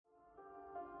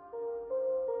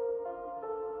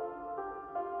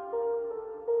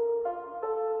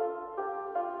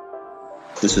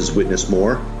This is Witness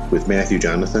More with Matthew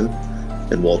Jonathan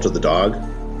and Walter the dog.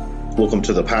 Welcome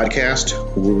to the podcast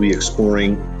where we'll be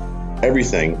exploring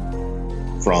everything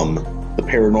from the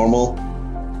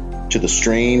paranormal to the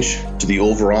strange to the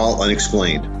overall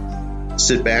unexplained.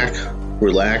 Sit back,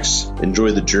 relax,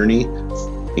 enjoy the journey,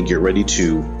 and get ready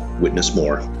to witness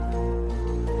more.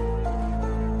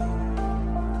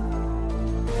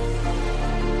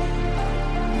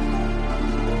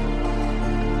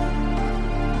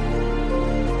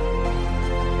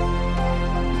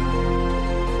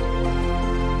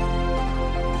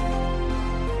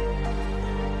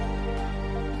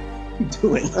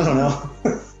 Doing? I don't know.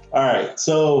 All right,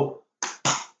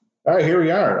 here we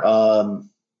are.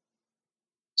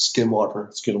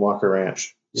 Skinwalker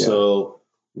Ranch. Yeah. So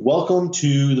welcome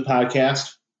to the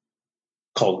podcast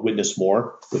called Witness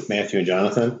More with Matthew and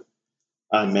Jonathan.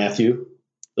 I'm Matthew,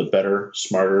 the better,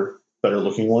 smarter, better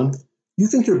looking one. You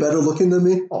think you're better looking than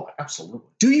me? Oh, absolutely.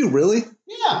 Do you really?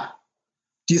 Yeah.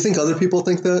 Do you think other people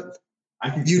think that?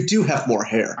 You do have more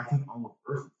hair. I think all of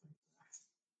Earth.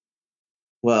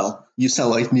 Well, you sound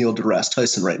like Neil deGrasse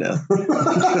Tyson right now.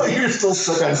 You're still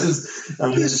stuck on his.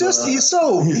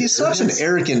 He's such an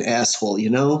arrogant asshole,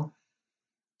 you know?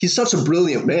 He's such a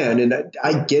brilliant man, and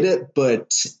I get it,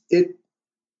 but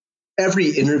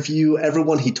every interview,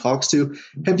 everyone he talks to,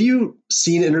 have you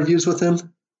seen interviews with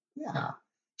him? Yeah.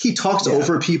 He talks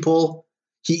over people.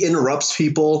 He interrupts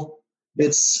people. I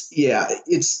was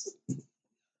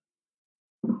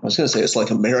going to say it's like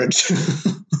a marriage.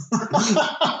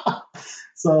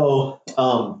 So,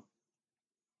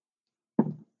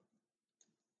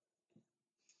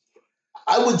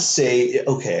 I would say,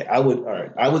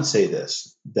 I would say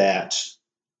this, that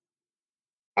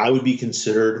I would be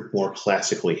considered more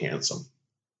classically handsome.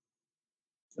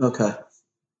 Okay.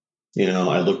 You know,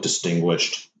 I look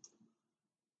distinguished.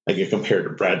 I get compared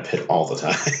to Brad Pitt all the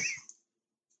time.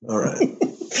 All right.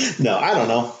 No, I don't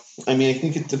know. I mean, I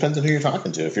think it depends on who you're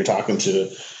talking to. If you're talking to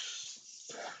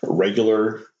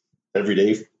regular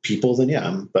everyday people, then yeah,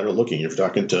 I'm better looking. If you're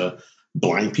talking to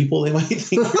blind people, they might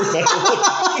think you're better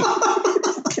looking.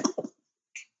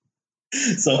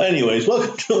 So anyways,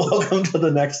 welcome to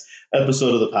the next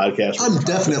episode of the podcast. I'm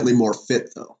definitely more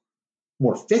fit though.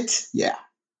 More fit? Yeah.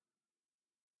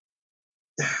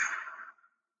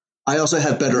 I also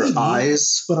have better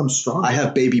eyes. But I'm strong. I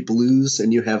have baby blues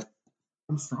and you have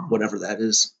whatever that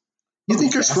is. You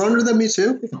think you're stronger than me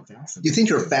too? I think I'm faster. You think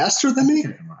you're faster than me?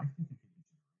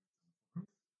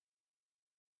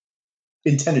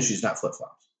 In tennis shoes, not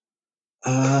flip-flops.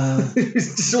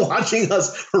 Just watching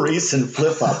us race in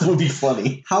flip-flops would be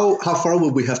funny. How far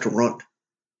would we have to run?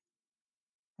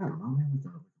 I don't know.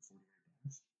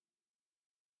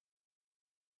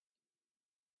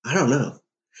 I don't know.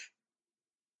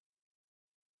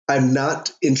 I'm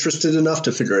not interested enough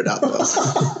to figure it out, though.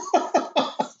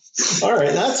 All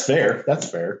right, that's fair. That's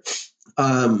fair.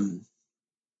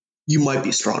 You might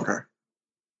be stronger.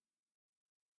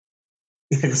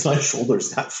 Because my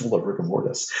shoulder's not full of rigor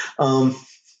mortis. I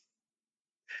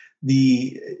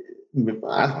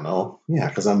don't know. Yeah,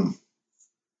 because I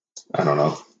don't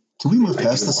know. Can we move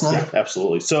past this now? Yeah,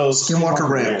 absolutely. So Skinwalker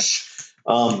Ranch.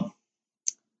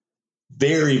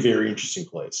 Very, very interesting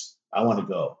place. I want to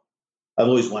go. I've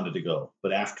always wanted to go,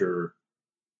 but after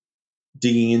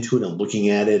digging into it and looking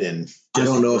at it, and I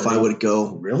don't know if I would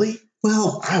go. Really?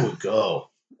 Well, I would go.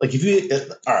 Like if you,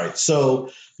 all right. So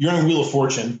you're on Wheel of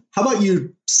Fortune. How about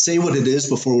you say what it is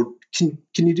before? Can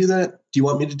you do that? Do you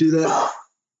want me to do that?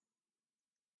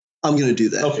 I'm going to do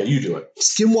that. Okay, you do it.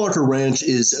 Skinwalker Ranch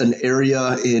is an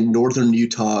area in northern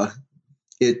Utah.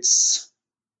 It's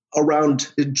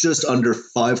around just under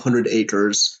 500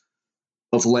 acres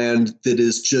of land that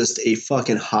is just a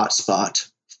fucking hot spot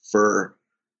for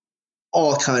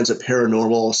all kinds of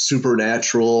paranormal,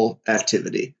 supernatural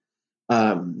activity.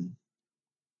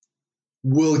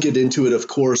 We'll get into it, of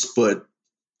course, but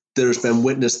there's been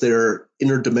witnessed there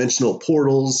interdimensional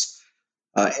portals,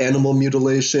 animal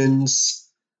mutilations,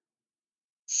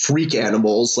 freak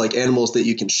animals, like animals that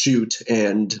you can shoot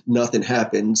and nothing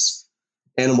happens,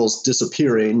 animals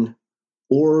disappearing,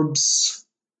 orbs,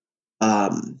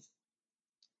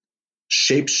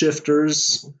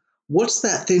 shapeshifters. What's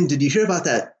that thing? Did you hear about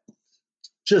that?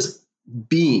 Just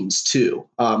beings, too.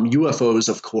 UFOs,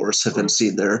 of course, have been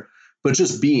seen there. But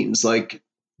just beings, like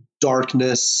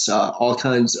darkness, all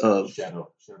kinds of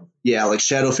shadow. Yeah, like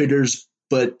shadow figures,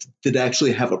 but that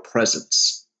actually have a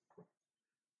presence.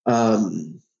 What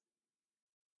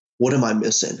am I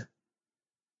missing?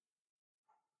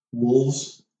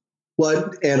 Wolves.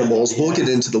 What animals? Yeah. We'll get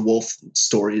into the wolf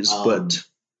stories, but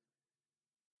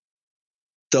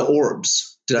the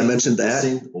orbs. Did I mention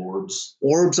that? Orbs.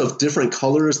 Orbs of different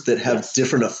colors that have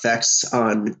different effects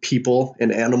on people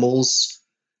and animals.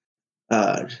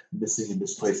 Missing and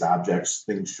misplaced objects,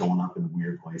 things showing up in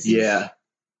weird places. Yeah.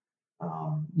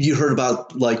 You heard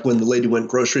about like when the lady went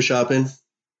grocery shopping?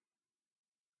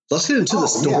 Let's get into the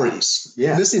stories.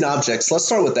 Yeah. Missing objects. Let's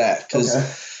start with that.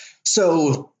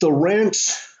 So the ranch,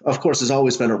 of course, has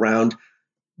always been around.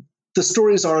 The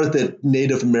stories are that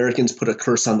Native Americans put a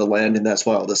curse on the land, and that's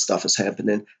why all this stuff is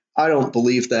happening. I don't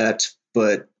believe that,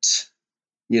 but,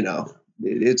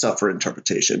 it's up for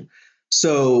interpretation.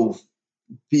 So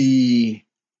the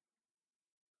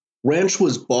ranch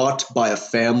was bought by a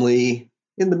family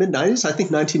in the mid-90s, I think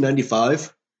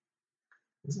 1995.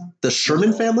 The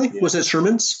Sherman family? Yeah. Was it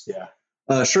Sherman's?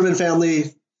 Yeah. Sherman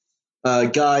family,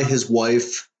 guy, his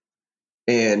wife,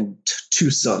 and two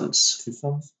sons. Two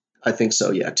sons? I think so,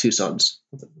 yeah, two sons.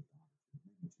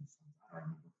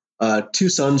 Two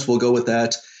sons, we'll go with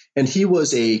that. And he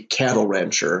was a cattle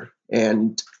rancher,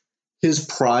 and his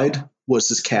pride was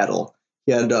his cattle.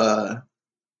 He had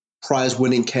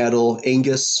prize-winning cattle,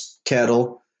 Angus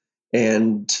cattle,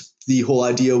 and the whole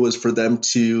idea was for them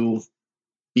to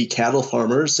be cattle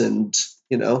farmers and,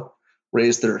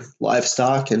 raise their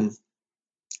livestock and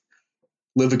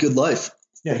live a good life.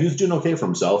 Yeah, he was doing okay for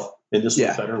himself. And this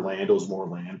was better land. It was more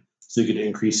land. So he could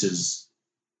increase his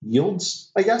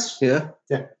yields, I guess. Yeah.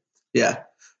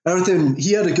 Everything,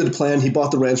 he had a good plan. He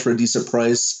bought the ranch for a decent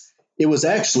price. It was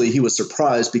actually, he was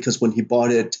surprised because when he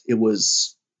bought it, it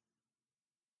was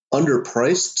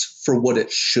underpriced for what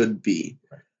it should be.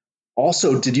 Right.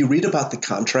 Also, did you read about the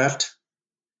contract?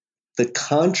 The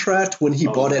contract when he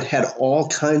bought it had all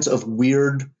kinds of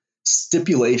weird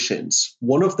stipulations.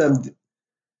 One of them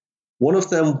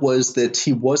was that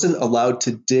he wasn't allowed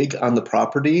to dig on the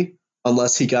property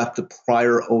unless he got the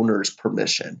prior owner's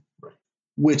permission, right,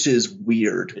 which is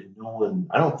weird. And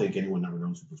I don't think anyone ever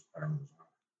knows who those prior owners are.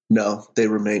 No, they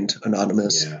remained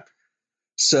anonymous. Yeah.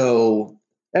 So,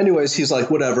 anyways, he's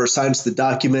like, whatever, signs the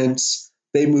documents.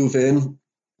 They move in.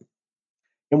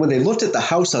 And when they looked at the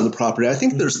house on the property, I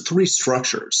think there's three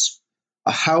structures.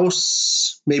 A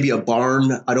house, maybe a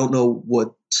barn. I don't know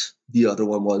what the other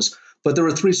one was. But there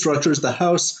were three structures. The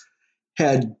house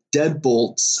had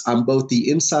deadbolts on both the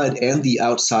inside and the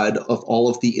outside of all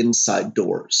of the inside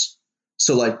doors.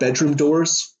 So like bedroom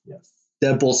doors,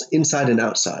 deadbolts inside and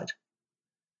outside.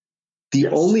 The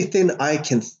only thing I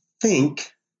can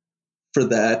think for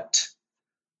that,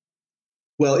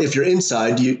 well, if you're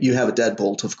inside, you have a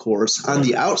deadbolt, of course. Right. On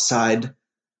the outside,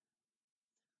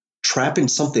 trapping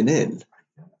something in.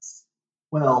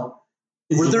 Well,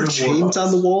 were there chains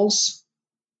on the walls?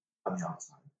 On the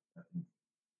outside,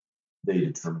 they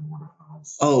determine what a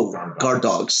house. Oh, guard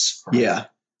dogs. Right. Yeah.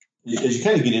 As you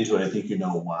kind of get into it, I think you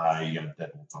know why you have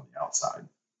deadbolts on the outside.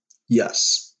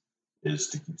 Yes. Is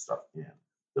to keep stuff in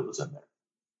that was in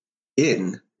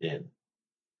there. In.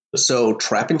 So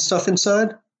trapping stuff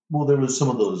inside? Well, there was some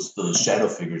of those shadow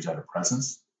figures that are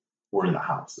presence were in the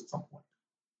house at some point.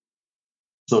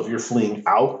 So if you're fleeing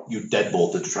out, you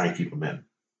deadbolt it to try and keep them in.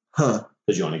 Huh.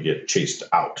 Because you want to get chased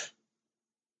out.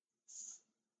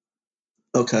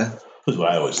 Okay. That's what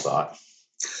I always thought.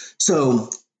 So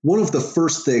one of the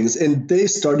first things, and they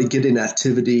started getting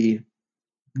activity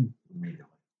immediately.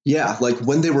 Yeah, like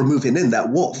when they were moving in, that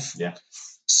wolf. Yeah.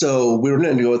 So we were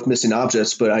going to go with missing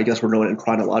objects, but I guess we're going in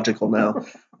chronological now.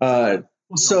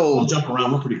 We'll jump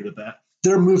around. We're pretty good at that.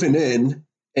 They're moving in,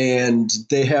 and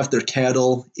they have their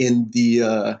cattle in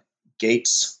the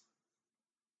gates,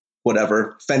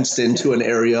 whatever, fenced into an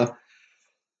area.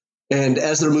 And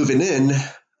as they're moving in,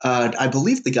 I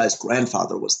believe the guy's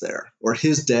grandfather was there, or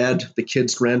his dad, the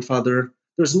kid's grandfather.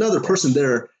 There's another person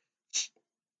there,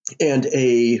 and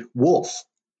a wolf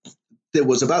that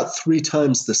was about 3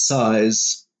 times the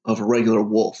size of a regular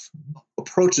wolf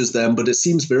approaches them, but it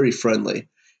seems very friendly.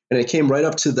 And it came right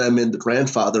up to them, and the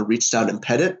grandfather reached out and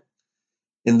pet it.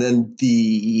 And then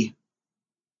the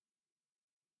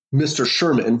Mr.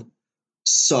 Sherman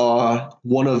saw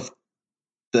one of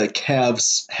the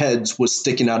calves' heads was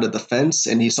sticking out of the fence,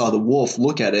 and he saw the wolf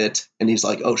look at it, and he's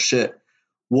like, oh shit.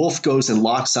 Wolf goes and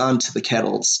locks onto the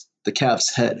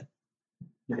calf's head.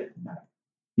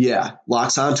 Yeah,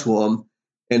 locks onto him,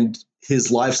 and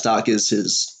his livestock is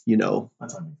his,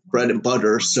 bread and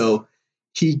butter. So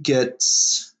he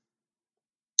gets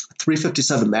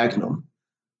 357 Magnum,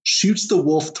 shoots the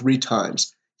wolf 3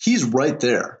 times. He's right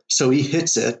there, so he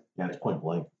hits it. Yeah, it's point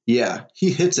blank. Yeah,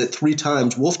 he hits it 3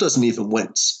 times. Wolf doesn't even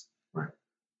wince. Right.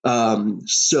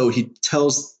 So he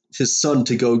tells his son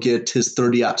to go get his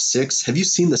 30-06. Have you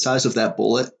seen the size of that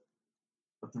bullet?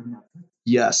 A 30-06?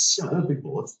 Yes. Yeah, they're big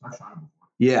bullets. I shot them before.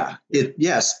 Yeah.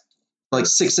 Yes. like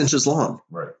 6 inches long.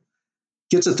 Right.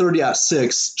 Gets a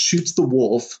 30-06, shoots the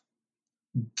wolf.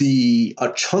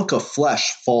 A chunk of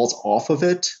flesh falls off of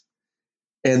it,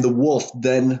 and the wolf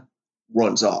then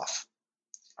runs off.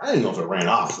 I didn't know if it ran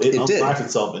off. It unwrapped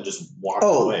itself and just walked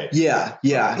away. Yeah.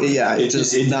 It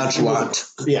just nonchalant.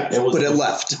 But it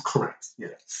left. Correct. Yeah.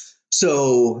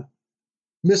 So,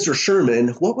 Mr. Sherman,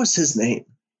 what was his name?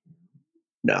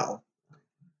 No.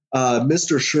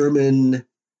 Mr. Sherman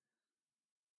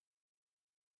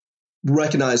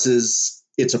recognizes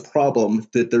it's a problem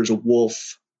that there's a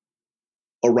wolf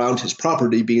around his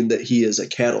property, being that he is a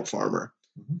cattle farmer.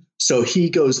 Mm-hmm. So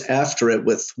he goes after it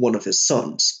with one of his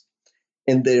sons,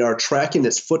 and they are tracking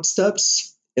its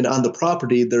footsteps. And on the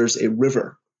property, there's a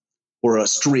river or a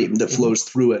stream that flows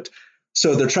through it.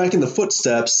 So they're tracking the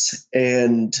footsteps,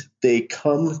 and they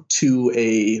come to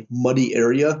a muddy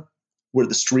area where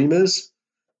the stream is,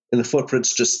 and the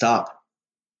footprints just stop.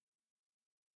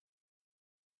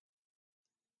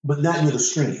 But not near the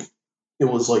stream. It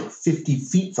was like 50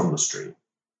 feet from the stream.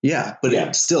 Yeah, but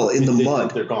it's still in the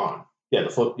mud. They're gone. Yeah, the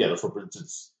footprints.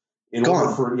 It's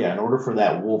gone. In order for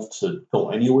that wolf to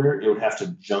go anywhere, it would have to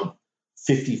jump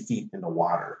 50 feet in the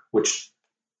water, which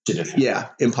didn't happen. Yeah,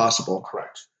 impossible.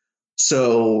 Correct.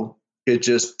 So it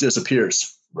just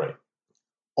disappears. Right.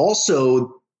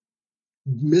 Also,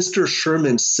 Mr.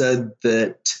 Sherman said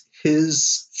that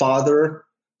his father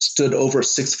stood over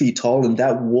 6 feet tall, and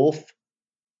that wolf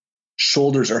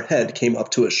shoulders or head came up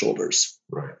to his shoulders.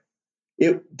 Right.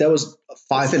 That was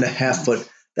 5.5 foot.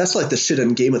 That's like the shit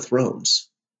in Game of Thrones.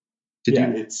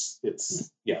 They're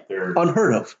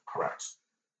unheard of. Correct.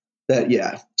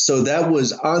 So that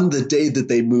was on the day that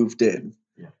they moved in.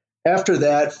 Yeah. After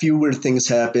that, few weird things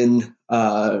happen.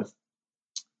 Do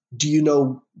you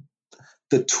know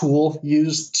the tool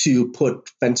used to put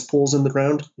fence poles in the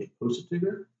ground? A post-it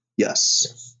digger?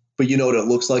 Yes. But you know what it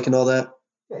looks like and all that?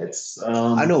 Yeah, it's.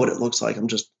 I know what it looks like. I'm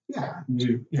just. Yeah.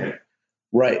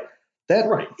 Right.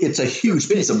 It's a huge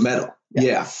piece of metal.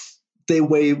 Yeah. They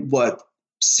weigh,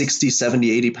 60,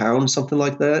 70, 80 pounds, something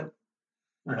like that?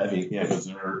 They're heavy. Yeah, because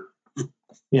they're...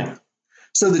 Yeah.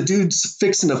 So the dude's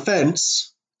fixing a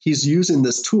fence. He's using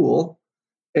this tool,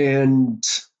 and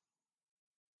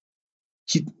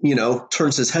he,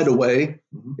 turns his head away.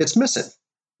 Mm-hmm. It's missing.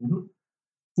 Mm-hmm.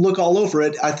 Look all over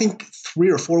it. I think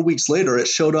 3 or 4 weeks later, it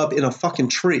showed up in a fucking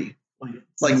tree,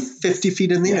 like 50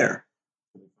 feet in the air.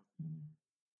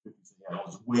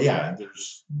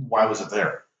 Why was it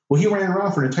there? Well, he ran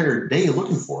around for an entire day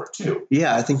looking for it too.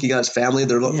 Yeah, I think he got his family.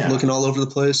 They're looking all over the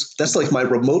place. That's like my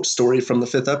remote story from the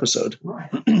 5th episode. Right.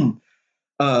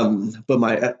 But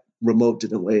my remote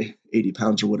didn't weigh 80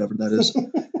 pounds or whatever that is.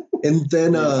 And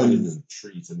then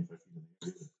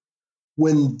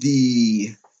when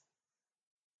the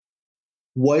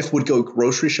wife would go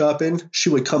grocery shopping, she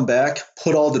would come back,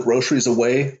 put all the groceries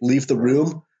away, leave the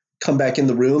room, come back in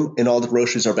the room, and all the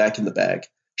groceries are back in the bag.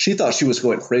 She thought she was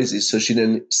going crazy, so she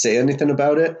didn't say anything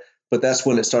about it. But that's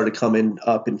when it started coming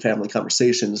up in family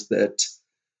conversations that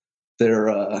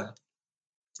they're,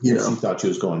 She thought she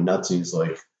was going nuts. He's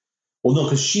like, well, no,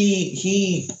 because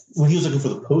when he was looking for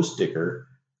the post digger,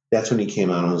 that's when he came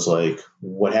out and was like,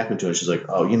 what happened to it? She's like,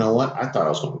 oh, you know what? I thought I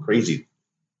was going crazy.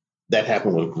 That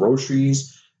happened with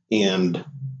groceries and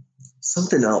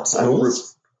something else. I don't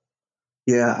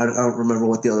remember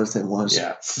what the other thing was.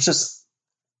 Yeah.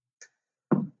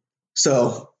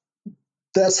 So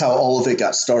that's how all of it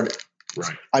got started.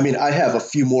 Right. I mean, I have a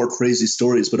few more crazy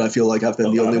stories, but I feel like I've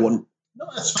been the only one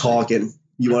talking.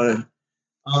 You want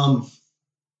to?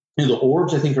 The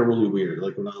orbs I think are really weird.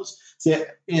 Like when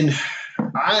and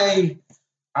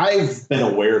I've been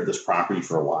aware of this property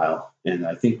for a while, and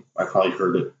I think I probably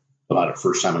heard about it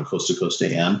first time on Coast to Coast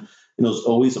AM, and it was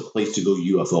always a place to go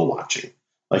UFO watching.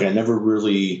 Like I never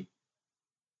really,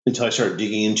 until I started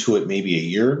digging into it maybe a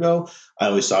year ago, I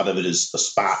always thought of it as a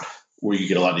spot where you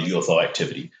get a lot of UFO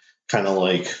activity, kind of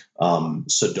like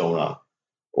Sedona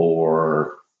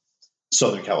or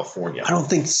Southern California. I don't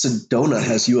think Sedona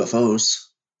has UFOs.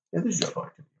 Yeah, there's UFO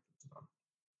activity.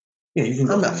 Yeah, you can.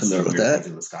 I'm not familiar with that.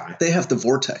 In the sky. They have the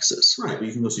vortexes, right? But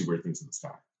you can go see weird things in the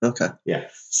sky. Okay. Yeah.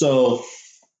 So,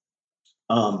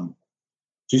 so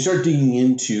you start digging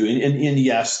into, and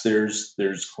yes, there's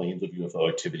claims of UFO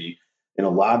activity, and a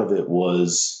lot of it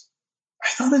was, I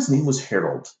thought his name was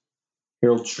Harold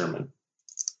Sherman.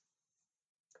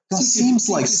 That seems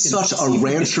like such a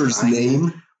rancher's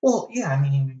name. Well, yeah, I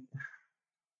mean,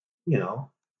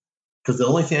 because the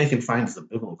only thing I can find is the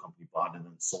Bigelow Company bought and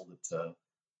then sold it to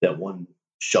that one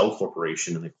shell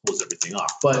corporation, and they closed everything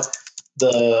off. But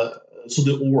the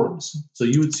orbs, so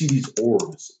you would see these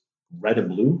orbs, red and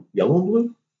blue, yellow and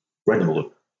blue, red and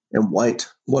blue, and white.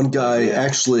 One guy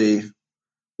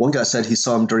said he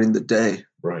saw them during the day.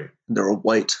 Right. They were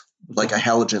white, like a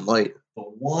halogen light.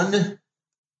 But one,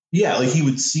 yeah, like he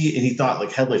would see it and he thought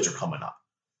like headlights are coming up.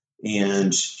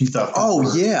 And he thought,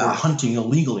 we're hunting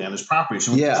illegally on his property.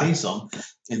 So we chase them.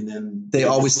 And then they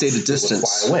always stayed a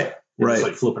distance. Fly away. It right. was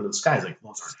like flipping to the sky. Like,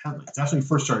 those aren't headlights. That's when he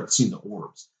first started seeing the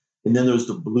orbs. And then there was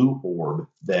the blue orb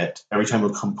that every time it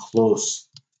would come close,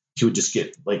 he would just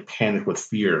get like panicked with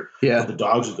fear. Yeah. But the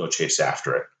dogs would go chase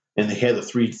after it. And they had the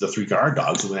three guard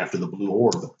dogs who went after the blue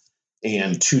orb.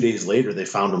 And 2 days later, they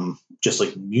found him just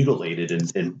like mutilated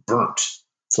and burnt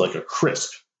to like a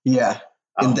crisp. Yeah.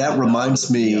 And that reminds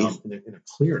me, in a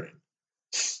clearing,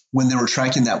 when they were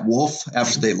tracking that wolf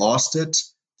after they lost it,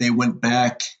 they went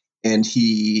back and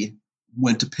he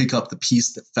went to pick up the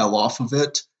piece that fell off of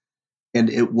it, and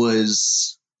it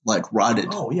was like rotted.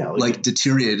 Oh yeah, like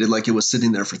deteriorated, like it was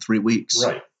sitting there for 3 weeks.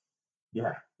 Right.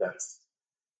 Yeah, that's.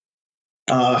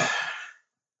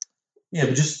 Yeah,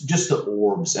 but just the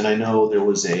orbs, and I know there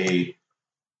was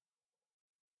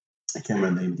I can't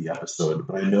remember the name of the episode,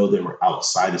 but I know they were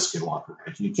outside of Skinwalker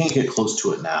Ranch. You can't get close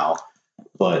to it now,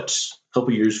 but a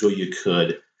couple years ago you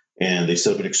could. And they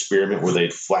set up an experiment where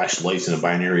they'd flash lights in a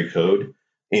binary code,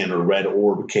 and a red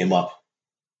orb came up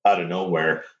out of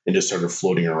nowhere and just started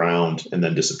floating around and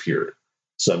then disappeared.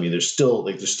 So I mean, there's still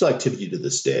activity to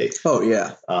this day. Oh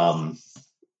yeah.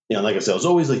 Like I said, it was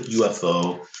always like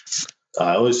UFO.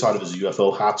 I always thought it was a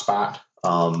UFO hotspot.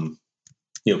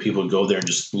 People would go there and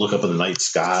just look up in the night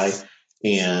sky,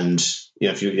 and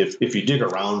if you dig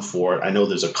around for it, I know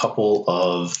there's a couple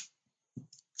of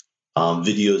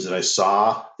videos that I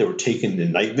saw that were taken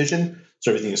in night vision,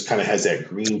 so everything just kind of has that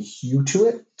green hue to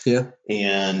it. Yeah,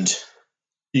 and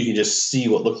you can just see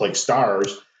what look like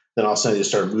stars. Then all of a sudden they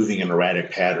start moving in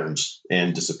erratic patterns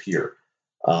and disappear.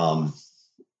 But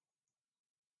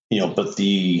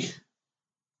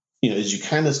as you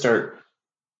kind of start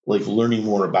like learning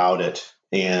more about it,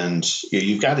 and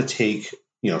you've got to take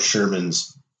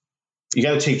Sherman's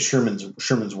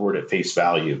word at face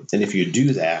value, and if you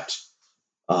do that,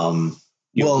 it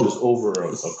was over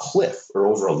a cliff or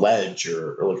over a ledge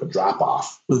or like a drop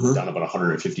off down about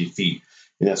 150 feet,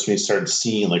 and that's when he started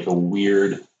seeing like a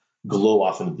weird glow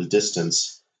off into the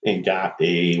distance, and got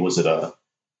a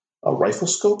rifle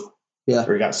scope,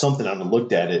 or he got something out and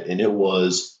looked at it, and it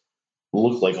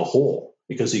looked like a hole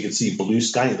because he could see blue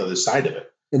sky on the other side of it.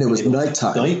 And it was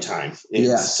nighttime.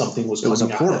 And something was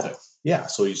coming out of it. Yeah,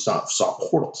 so you saw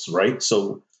portals, right?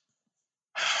 So,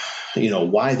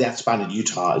 why that spot in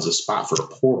Utah is a spot for a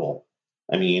portal,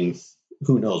 I mean,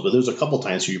 who knows? But there's a couple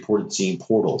times he reported seeing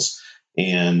portals.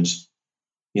 And,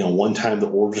 one time the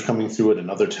orbs are coming through it,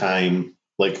 another time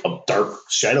like a dark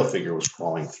shadow figure was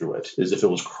crawling through it, as if it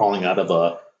was crawling out of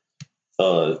a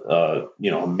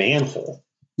manhole.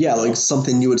 Yeah, like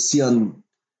something you would see on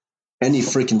any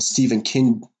freaking Stephen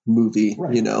King movie,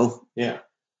 right. Yeah.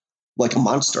 Like a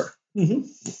monster. Mm-hmm.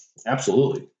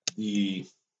 Absolutely.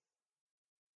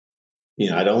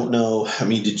 I don't know. I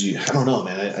mean, I don't know,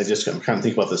 man. I'm kind of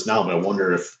thinking about this now, but I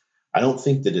wonder if, I don't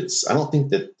think that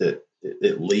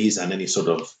it lays on any sort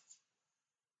of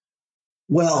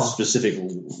specific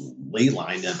ley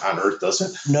line on Earth, does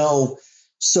it? No.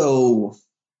 So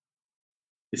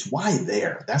it's why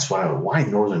there. That's why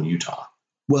northern Utah.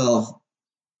 Well,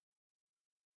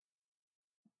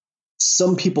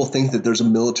 some people think that there's a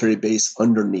military base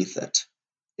underneath it,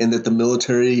 and that the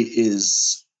military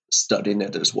is studying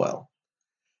it as well.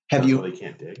 Have you? They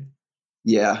can't dig.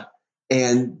 Yeah.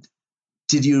 And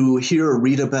did you hear or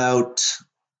read about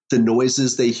the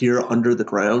noises they hear under the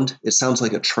ground? It sounds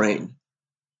like a train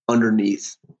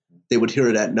underneath. They would hear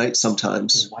it at night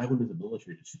sometimes. Well, why wouldn't the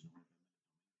military just use it?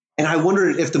 And I wonder,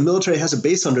 if the military has a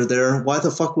base under there, why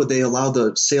the fuck would they allow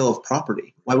the sale of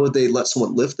property? Why would they let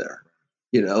someone live there?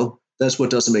 That's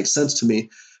what doesn't make sense to me.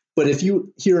 But if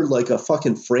you hear like a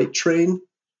fucking freight train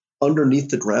underneath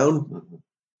the ground,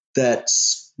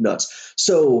 that's nuts.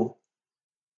 So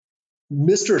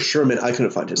Mr. Sherman, I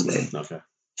couldn't find his name. Okay.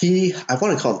 I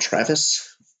want to call him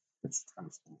Travis.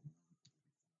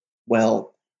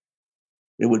 Well,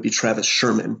 it would be Travis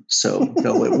Sherman. So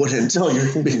no, it wouldn't. No, you're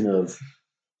thinking of.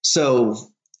 So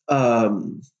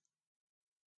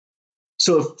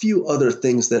a few other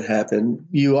things that happen.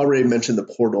 You already mentioned the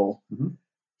portal. Mm-hmm.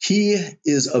 He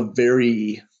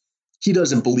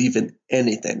doesn't believe in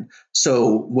anything.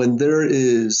 So when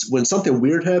something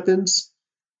weird happens,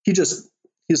 he's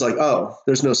like, oh,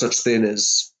 there's no such thing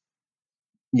as,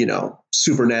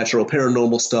 supernatural,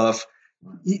 paranormal stuff.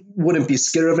 He wouldn't be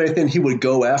scared of anything. He would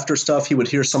go after stuff. He would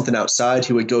hear something outside.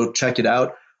 He would go check it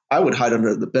out. I would hide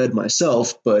under the bed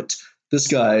myself, but This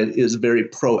guy is very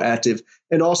proactive.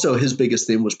 And also his biggest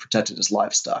thing was protecting his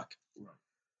livestock. Right.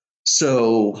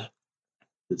 So.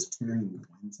 Is Terry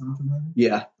Wayne sound familiar?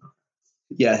 Yeah.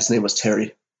 Yeah, his name was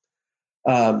Terry.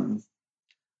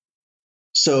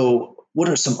 So what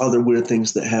are some other weird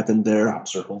things that happened there?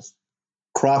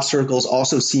 Crop circles,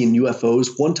 also seeing UFOs.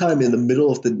 One time in the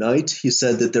middle of the night, he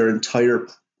said that their entire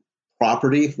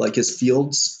property, like his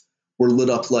fields, were lit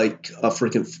up like a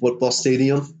freaking football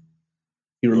stadium.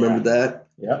 You remember that?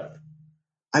 Yep.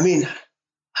 I mean,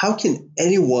 how can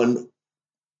anyone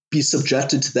be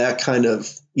subjected to that kind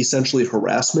of essentially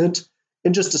harassment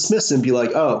and just dismiss it and be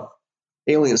like, oh,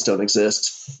 aliens don't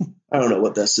exist. I don't know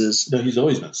what this is. No, he's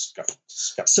always been skeptic.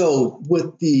 So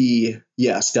with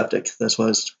skeptic, that's what I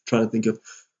was trying to think of.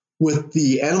 With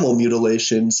the animal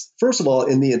mutilations, first of all,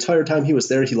 in the entire time he was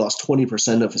there, he lost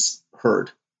 20% of his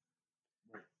herd.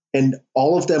 And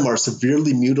all of them are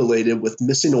severely mutilated with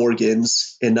missing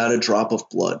organs and not a drop of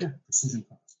blood. Yeah, precision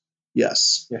class.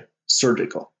 Yes. Yeah.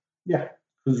 Surgical. Yeah.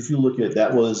 Because if you look at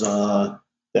that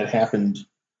that happened,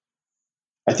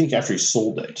 I think after he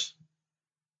sold it.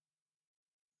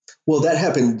 Well, that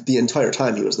happened the entire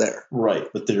time he was there. Right.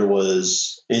 But there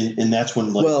was, and that's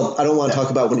when. Well, I don't want to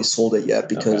talk about when he sold it yet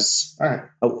because all right.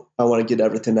 I want to get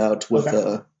everything out with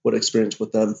what experience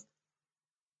with them.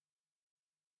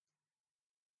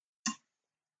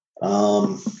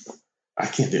 I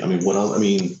can't do. I mean, what else? I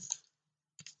mean,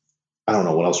 I don't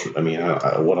know what else. I mean,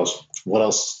 what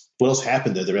else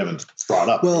happened that they haven't brought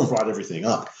up? Well, brought everything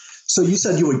up. So you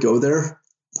said you would go there.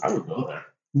 I would go there.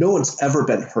 No one's ever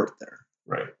been hurt there.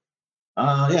 Right.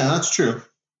 Yeah, that's true.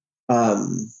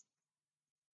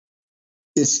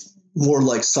 It's more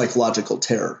like psychological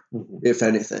terror, if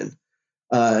anything.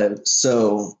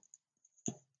 So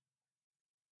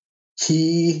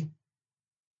he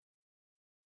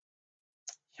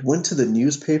went to the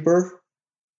newspaper.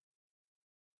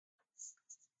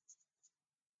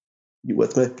 You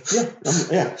with me? Yeah.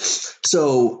 Yeah.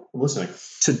 So I'm listening.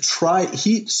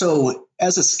 So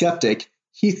as a skeptic,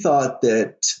 he thought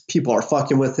that people are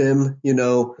fucking with him,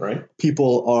 right?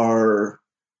 People are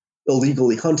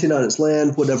illegally hunting on his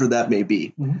land, whatever that may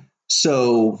be. Mm-hmm.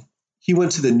 So he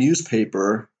went to the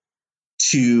newspaper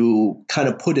to kind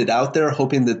of put it out there,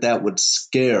 hoping that that would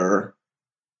scare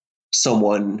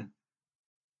someone.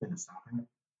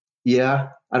 Yeah,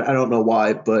 I don't know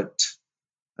why, but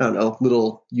I don't know,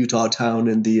 little Utah town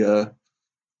in the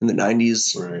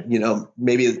 90s, right.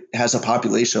 Maybe it has a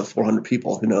population of 400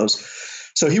 people, who knows?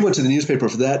 So he went to the newspaper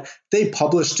for that. They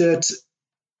published it.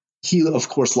 He, of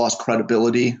course, lost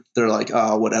credibility. They're like,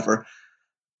 oh, whatever.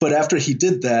 But after he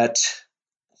did that,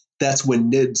 that's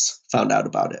when NIDS found out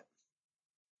about it.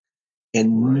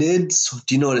 And right. NIDS,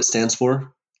 do you know what it stands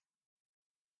for?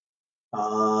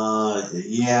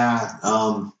 Yeah.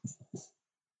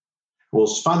 Well,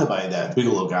 it's founded by that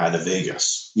Bigelow guy out of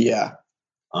Vegas. Yeah.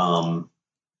 Him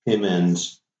and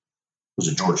was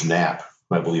it George Knapp,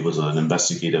 who I believe was an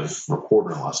investigative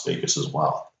reporter in Las Vegas as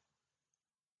well.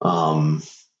 The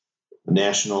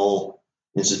National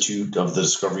Institute of the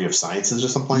Discovery of Sciences or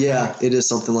something like that? Yeah, it is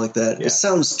something like that. Yeah. It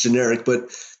sounds generic,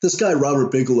 but this guy,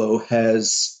 Robert Bigelow,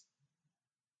 has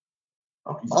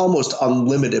almost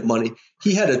unlimited money.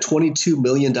 He had a $22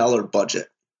 million budget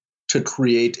to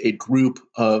create a group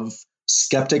of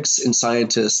skeptics and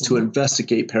scientists to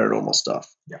investigate paranormal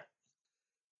stuff. Yeah.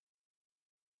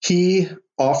 He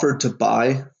offered to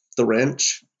buy the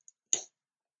ranch,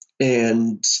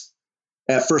 and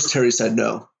at first Terry said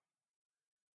no.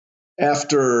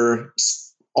 After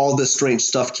all this strange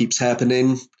stuff keeps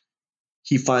happening,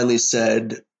 he finally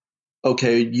said,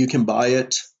 okay, you can buy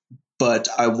it, but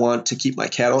I want to keep my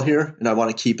cattle here, and I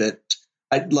want to keep it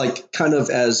kind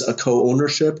of as a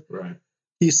co-ownership. Right.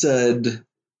 He said,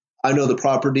 I know the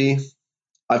property.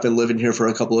 I've been living here for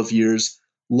a couple of years.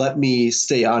 Let me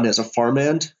stay on as a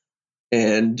farmhand,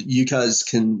 and you guys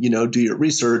can, do your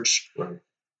research. Right.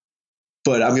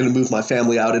 But I'm going to move my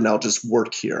family out, and I'll just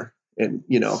work here and,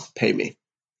 pay me.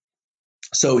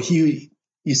 So he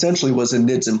essentially was a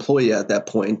NIDS employee at that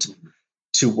point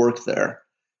to work there.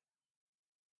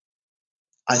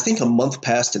 I think a month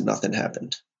passed and nothing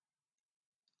happened.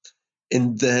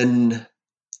 And then,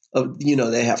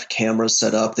 they have cameras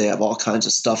set up. They have all kinds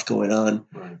of stuff going on.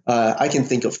 Right. I can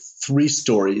think of 3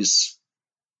 stories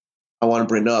I want to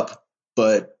bring up,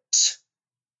 but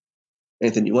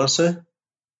anything you want to say?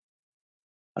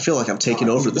 I feel like I'm taking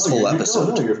over this whole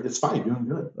episode. It's fine. You're doing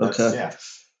good. Okay. Yeah.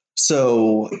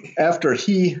 So after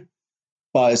he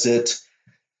buys it,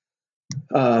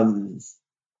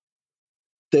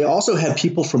 they also had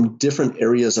people from different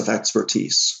areas of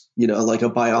expertise, like a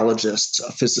biologist,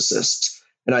 a physicist,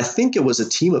 and I think it was a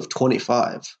team of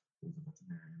 25.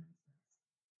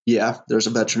 Yeah, there's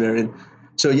a veterinarian.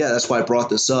 So yeah, that's why I brought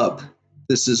this up.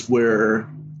 This is where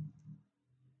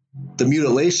the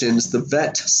mutilations, the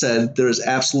vet said there is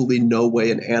absolutely no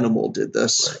way an animal did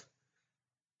this. Right.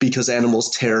 Because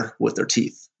animals tear with their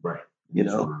teeth. Right. You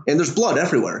know, and there's blood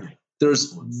everywhere.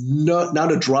 There's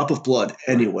not a drop of blood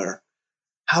anywhere.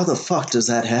 How the fuck does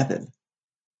that happen?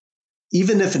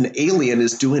 Even if an alien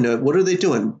is doing it, what are they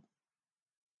doing?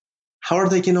 How are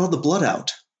they getting all the blood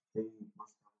out?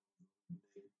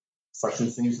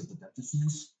 Suction things that the dentist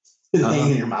use.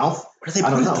 Hanging in your mouth. Where do they I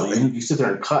don't put know. it, You sit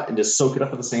there and cut and just soak it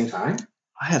up at the same time?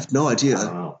 I have no idea. I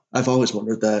don't know. I've always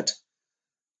wondered that.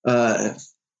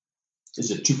 Is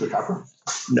it chupacabra?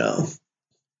 No.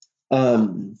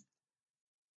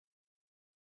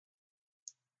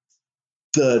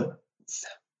 The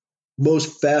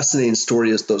most fascinating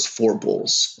story is those 4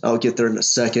 bulls. I'll get there in a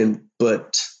second,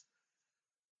 but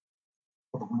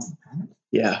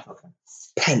yeah. Okay.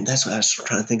 Pen, that's what I was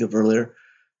trying to think of earlier.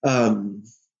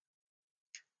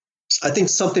 I think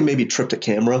something maybe tripped a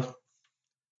camera.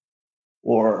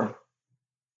 Or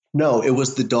no, it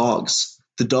was the dogs.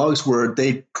 The dogs were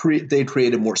they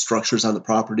created more structures on the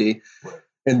property, right.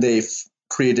 And they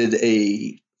created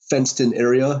a fenced-in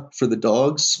area for the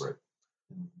dogs. Right.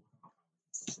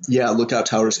 Yeah, lookout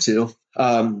towers too.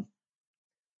 And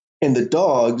the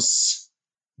dogs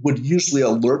would usually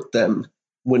alert them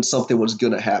when something was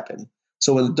going to happen.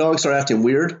 So when the dogs are acting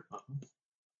weird,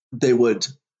 they would,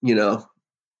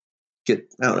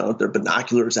 get, I don't know, their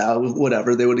binoculars out,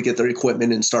 whatever. They would get their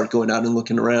equipment and start going out and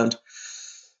looking around.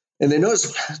 And they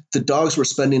noticed the dogs were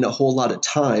spending a whole lot of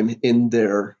time in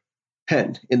their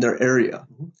pen, in their area.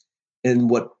 Mm-hmm. And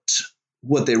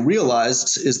what they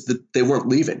realized is that they weren't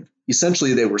leaving.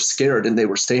 Essentially, they were scared and they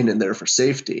were staying in there for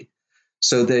safety.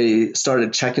 So they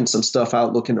started checking some stuff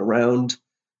out, looking around.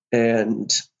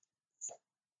 And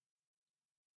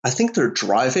I think they're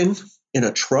driving in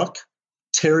a truck.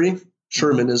 Terry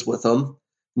Sherman is with them,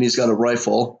 and he's got a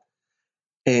rifle.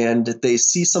 And they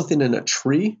see something in a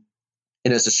tree,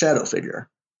 and it's a shadow figure.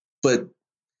 But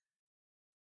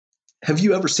have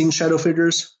you ever seen shadow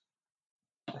figures?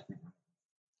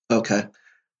 Okay.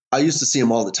 I used to see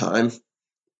them all the time.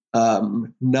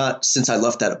 Not since I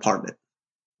left that apartment.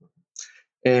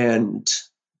 And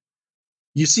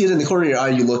you see it in the corner of your eye,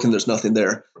 you look and there's nothing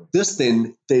there. This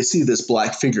thing, they see this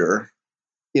black figure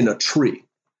in a tree.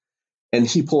 And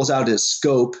he pulls out his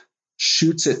scope,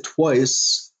 shoots it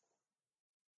twice,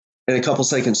 and a couple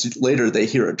seconds later, they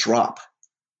hear a drop.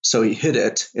 So he hit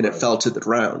it, and it fell to the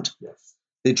ground. Yes.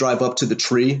 They drive up to the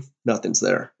tree, nothing's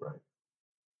there. Right.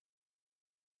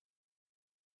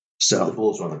 So the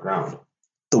bullets were on the ground.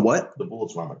 The what? The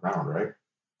bullets were on the ground, right?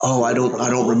 Oh, I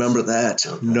don't remember that.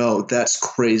 Okay. No, that's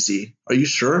crazy. Are you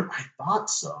sure? I thought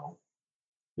so.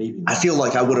 Maybe not. I feel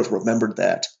like I would have remembered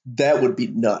that. That would be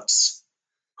nuts.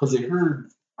 Because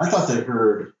I thought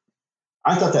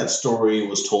that story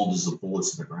was told as the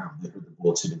bullets hit the ground. They heard the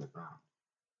bullets hitting the ground.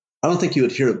 I don't think you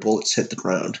would hear the bullets hit the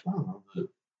ground. I don't know. The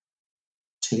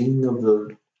ting of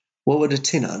the... What would it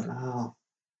ting on?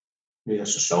 Maybe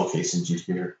that's the shell casings you'd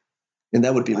hear. And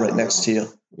that would be right next to you.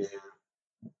 Yeah.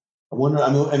 I wonder,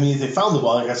 I mean, they found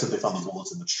like I said, they found the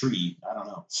bullets in the tree. I don't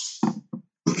know.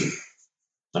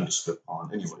 I'm just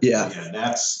spitballing anyway. Yeah.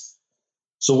 That's...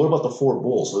 So what about the 4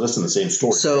 bulls? So that's in the same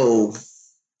story. So,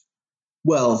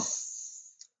 well,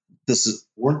 this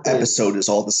episode is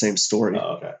all the same story.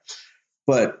 Oh, okay.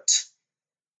 But,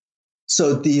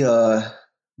 so the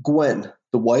Gwen,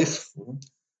 the wife,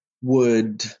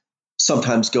 would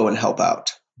sometimes go and help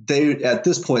out. At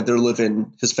this point,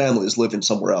 his family is living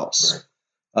somewhere else.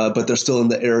 Right. But they're still in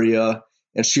the area,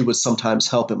 and she would sometimes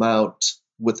help him out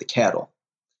with the cattle.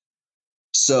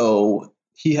 So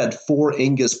he had 4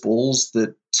 Angus bulls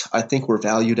that I think were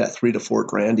valued at $3,000 to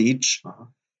 $4,000 each. Uh-huh.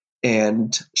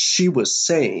 And she was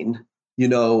saying,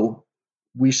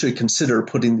 we should consider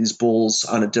putting these bulls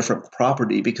on a different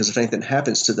property because if anything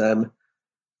happens to them,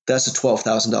 that's a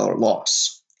 $12,000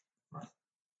 loss. Right.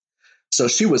 So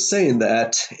she was saying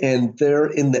that, and they're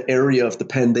in the area of the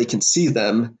pen, they can see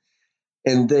them,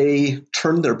 and they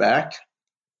turn their back.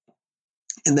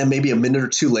 And then maybe a minute or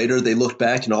two later, they look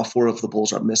back and all 4 of the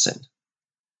bulls are missing.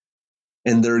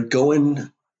 And they're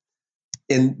going,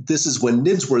 and this is when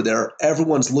NIDS were there.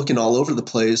 Everyone's looking all over the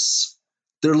place.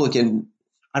 They're looking,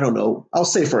 I don't know, I'll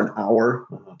say for an hour.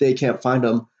 They can't find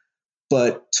them.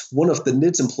 But one of the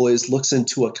NIDS employees looks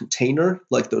into a container,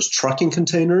 like those trucking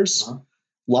containers,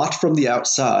 locked from the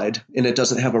outside, and it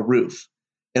doesn't have a roof.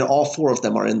 And all 4 of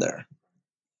them are in there.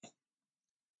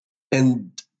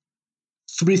 And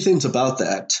 3 things about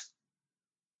that.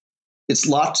 It's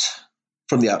locked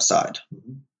from the outside,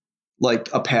 like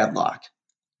a padlock.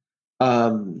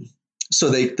 So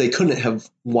they couldn't have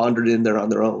wandered in there on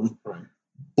their own. Right.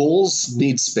 Bulls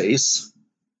need space.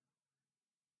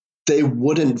 They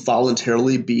wouldn't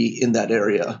voluntarily be in that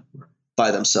area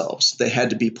by themselves. They had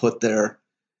to be put there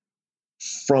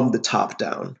from the top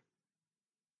down.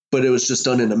 But it was just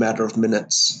done in a matter of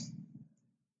minutes.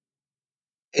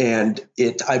 And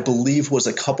it, I believe, was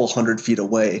a couple 100 feet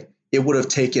away. It would have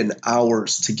taken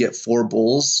hours to get 4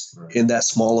 bulls in that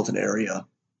small of an area.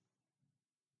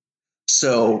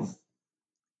 So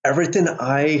everything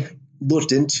I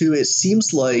looked into, it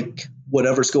seems like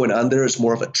whatever's going on there is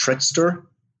more of a trickster.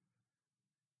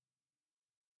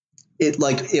 It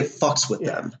fucks with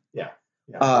them. Yeah.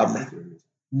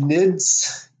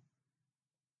 NIDS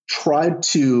tried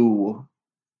to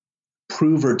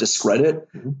prove or discredit,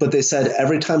 but they said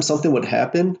every time something would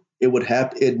happen,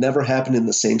 it never happened in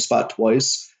the same spot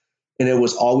twice, and it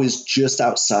was always just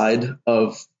outside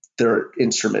of their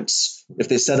instruments. If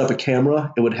they set up a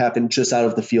camera, it would happen just out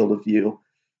of the field of view.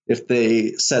 If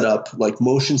they set up like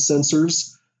motion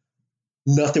sensors,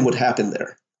 nothing would happen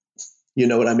there. You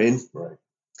know what I mean? Right.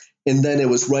 And then it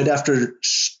was right after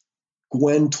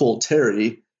Gwen told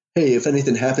Terry, hey, if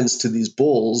anything happens to these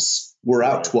bulls, we're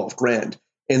out $12,000.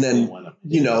 And then,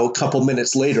 a couple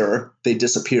minutes later, they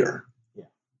disappear. Yeah.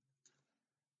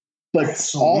 But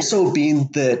so also weird. Being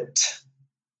that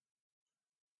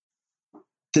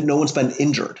no one's been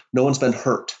injured, no one's been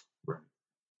hurt. Right.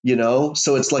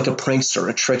 So it's like a prankster,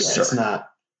 a trickster. Yeah, it's not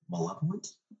malevolent.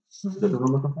 That's what I'm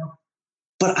looking for.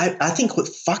 But I think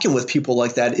fucking with people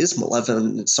like that is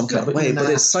malevolent in some kind of way, but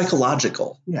it's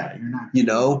psychological. Yeah, you're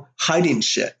not. Hiding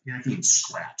shit. You're not getting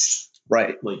scratched.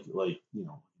 Right. Like.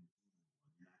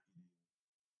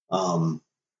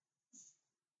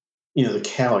 The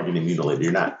cattle are getting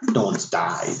mutilated. No one's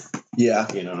died.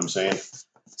 Yeah. You know what I'm saying?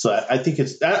 So I think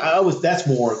that's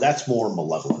more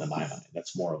malevolent in my mind.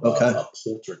 That's more of a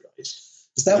poltergeist.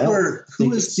 Is that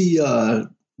who is the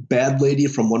bad lady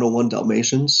from 101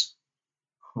 Dalmatians?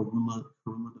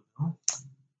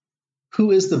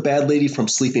 Who is the bad lady from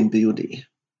Sleeping Beauty?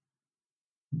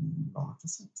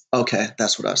 Okay,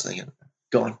 that's what I was thinking.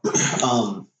 Go on.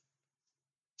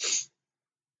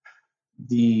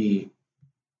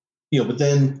 But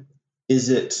then is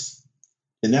it,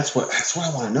 and that's what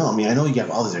I want to know. I mean, I know you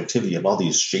have all this activity, you have all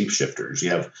these shapeshifters, you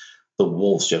have the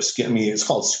wolves, you have it's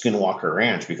called Skinwalker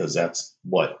Ranch because that's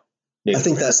what Native I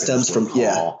think Americans that stems from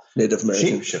Native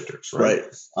American shapeshifters, right?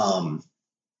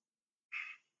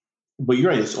 But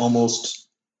you're right. It's almost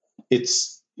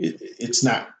it's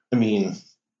not. I mean,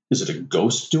 is it a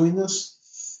ghost doing this?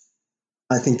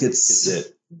 I think it's. Is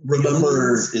it?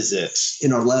 Remember, is it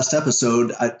in our last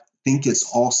episode? I think it's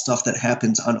all stuff that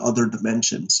happens on other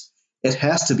dimensions. It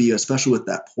has to be, especially with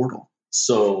that portal.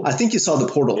 So I think you saw the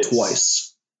portal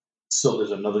twice. So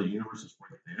there's another universe that's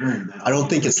right there, and I don't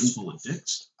think it's full of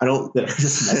dicks. I don't that are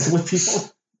just messing with people.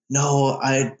 No,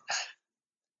 I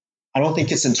don't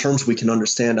think it's in terms we can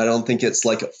understand. I don't think it's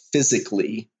like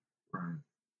physically. Right.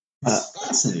 It's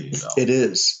fascinating, though. It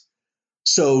is.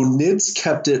 So NIDS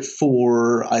kept it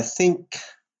for, I think,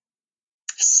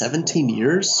 17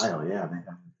 years. A while, yeah.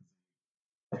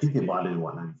 I think they bought it in,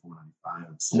 94, 95?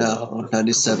 And sold no,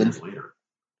 97. Years later.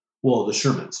 Well, the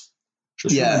Shermans. The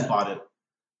Shermans bought it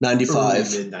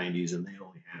 95. Mid-90s, and they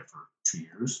only had it for 2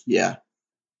 years. Yeah.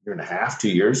 Year and a half, 2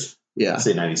 years. Yeah. I'd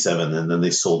say 97, and then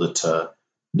they sold it to,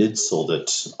 NIDS sold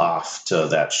it off to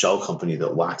that shell company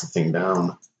that locked the thing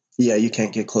down. Yeah, you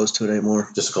can't get close to it anymore.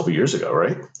 Just a couple years ago,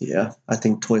 right? Yeah, I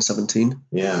think 2017.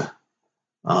 Yeah.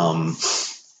 I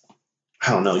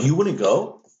don't know. You wouldn't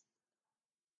go?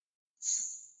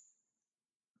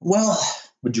 Well,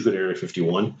 would you go to Area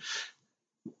 51?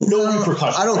 No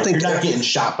repercussions. I don't think you're not getting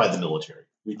shot by the military.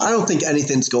 I don't think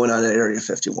anything's going on at Area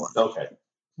 51. Okay.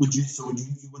 Would you? So you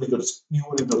wouldn't go to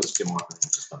Skinwalker and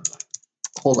just spend the night?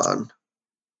 Hold on.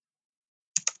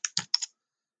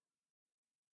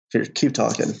 Here, keep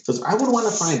talking. Because I would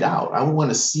want to find out. I would want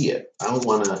to see it. I would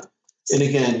want to. And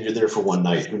again, you're there for one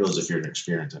night. Who knows if you're going to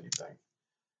experience anything?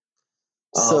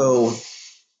 So,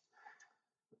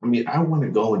 I mean, I want to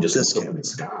go and just look up in the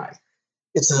sky.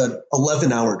 It's an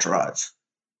 11-hour drive.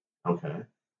 Okay.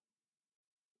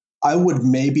 I would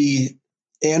maybe,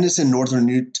 and it's in northern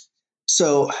Utah.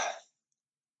 So,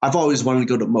 I've always wanted to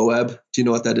go to Moab. Do you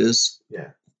know what that is? Yeah.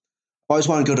 I always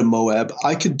want to go to Moab.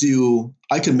 I could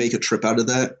make a trip out of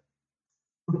that.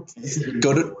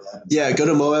 Go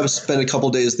to Moab, spend a couple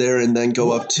days there, and then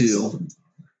go up to,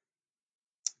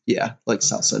 like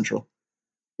South Central.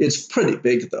 It's pretty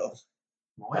big, though.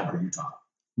 Moab or Utah?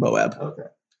 Moab. Okay.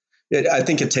 I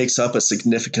think it takes up a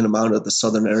significant amount of the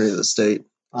southern area of the state.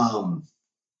 Yeah,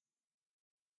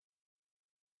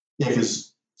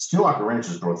 because Skinwalker Ranch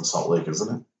is north of Salt Lake,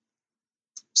 isn't it?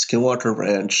 Skinwalker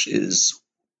Ranch is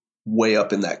way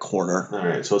up in that corner. All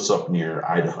right, so it's up near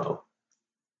Idaho.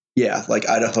 Yeah, like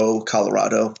Idaho,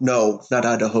 Colorado. No, not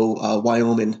Idaho.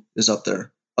 Wyoming is up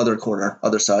there. Other corner,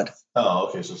 other side. Oh,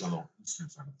 okay, so it's on the eastern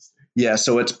side of the state. Yeah,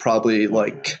 so it's probably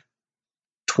like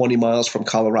 20 miles from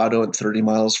Colorado and 30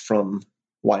 miles from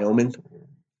Wyoming.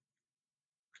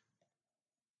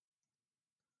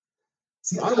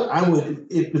 See, I would,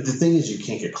 but the thing is, you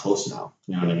can't get close now.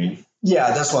 You know what I mean?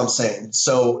 Yeah, that's what I'm saying.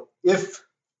 So if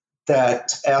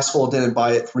that asshole didn't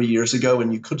buy it 3 years ago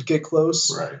and you could get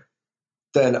close, Right.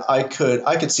 then I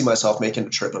could see myself making a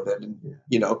trip of it and,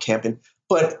 camping.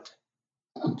 But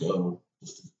I would go.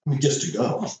 Just to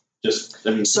go.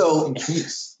 So in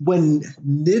case. When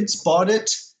NIDS bought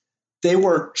it, they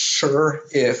weren't sure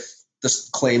if the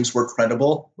claims were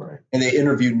credible. Right. And they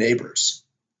interviewed neighbors.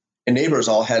 And neighbors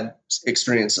all had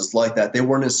experiences like that. They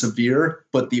weren't as severe,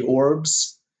 but the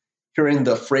orbs, hearing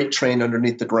the freight train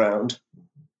underneath the ground,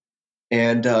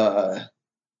 and a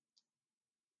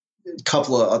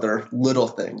couple of other little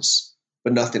things,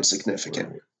 but nothing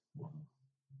significant. Right.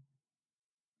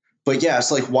 But yeah,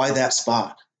 it's like, why that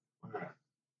spot? Right.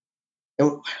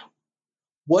 And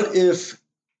what if,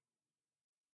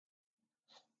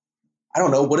 I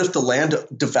don't know, what if the land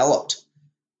developed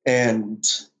and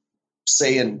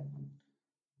say in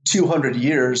 200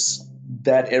 years,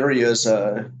 that area is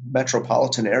a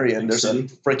metropolitan area and there's a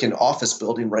freaking office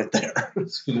building right there.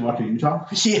 Skinwalker, Utah?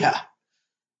 Yeah.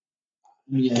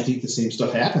 I mean, I think the same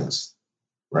stuff happens,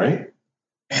 right?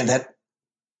 And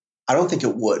I don't think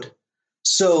it would.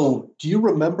 So do you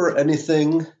remember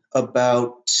anything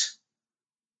about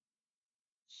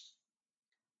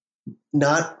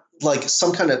not like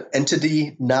some kind of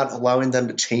entity not allowing them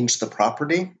to change the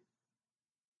property?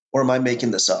 Or am I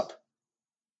making this up?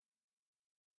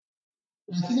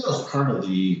 I think that was part of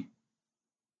the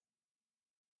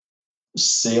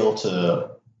sale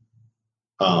to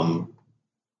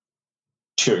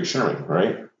Terry Sherman,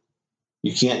 right?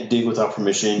 You can't dig without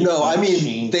permission. No, I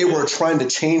mean, they were trying to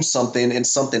change something and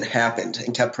something happened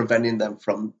and kept preventing them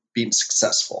from being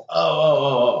successful.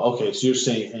 Oh, okay. So you're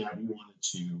saying, hey, you wanted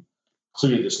to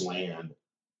clear this land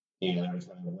and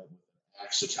everything, like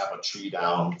actually chop a tree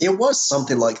down. It was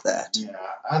something like that. Yeah,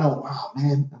 I don't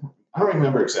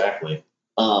remember exactly.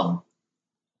 I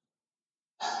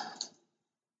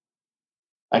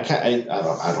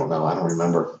don't know. I don't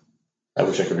remember. I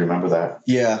wish I could remember that.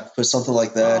 Yeah, but something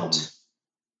like that.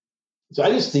 So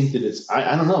I just think that it's.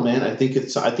 I don't know, man. I think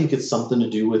it's something to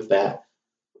do with that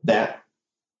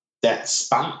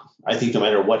spot. I think no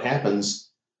matter what happens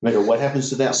to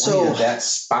that land, that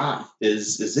spot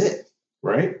is it,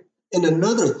 right? And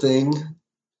another thing,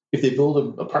 if they build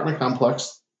an apartment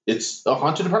complex, it's a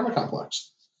haunted apartment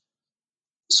complex.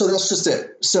 So that's just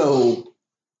it. So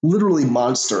literally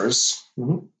monsters,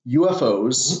 mm-hmm.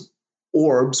 UFOs, mm-hmm.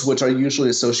 orbs, which are usually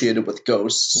associated with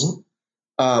ghosts,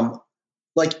 mm-hmm.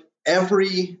 Like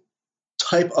every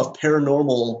type of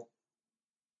paranormal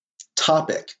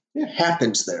topic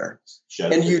happens there.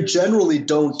 And you generally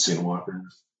don't. Skinwalkers.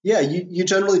 Yeah, you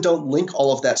generally don't link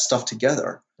all of that stuff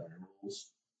together. Direwolves.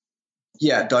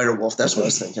 Yeah, direwolf. That's what I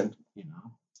was thinking.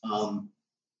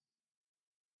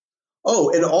 Oh,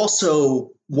 and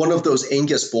also one of those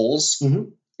Angus bulls mm-hmm.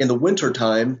 in the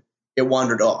wintertime, it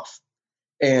wandered off.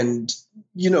 And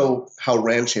you know how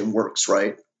ranching works,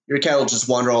 right? Your cattle just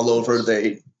wander all over,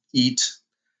 they eat.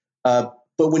 But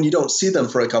when you don't see them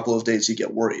for a couple of days, you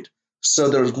get worried. So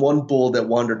there was one bull that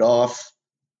wandered off.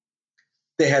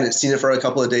 They hadn't seen it for a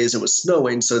couple of days. It was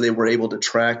snowing, so they were able to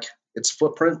track its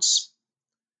footprints.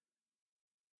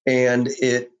 And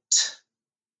him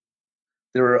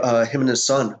and his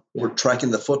son were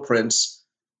tracking the footprints.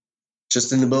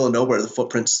 Just in the middle of nowhere, the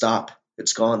footprints stop.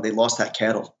 It's gone. They lost that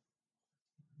cattle.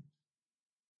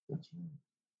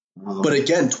 But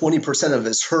again, 20% of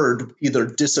his herd either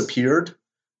disappeared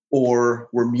or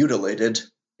were mutilated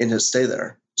in his stay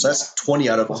there. So that's 20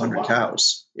 out of 100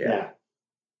 cows. Yeah.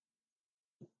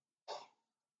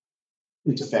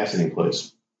 It's a fascinating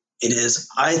place. It is.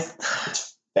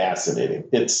 It's fascinating.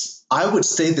 I would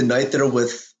stay the night there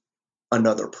with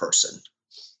another person.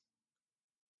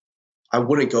 I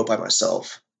wouldn't go by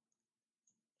myself.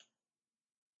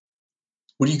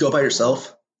 Would you go by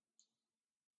yourself?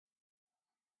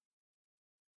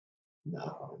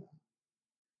 No.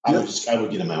 I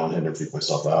would get in my own head and freak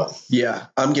myself out. Yeah,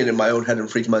 I'm getting in my own head and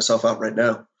freaking myself out right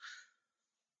now.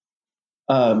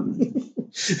 Are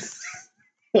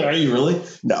you really?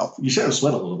 No. You should have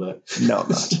sweat a little bit. No, I'm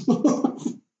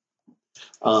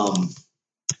not.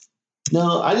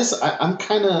 No, I'm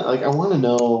kind of like, I want to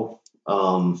know,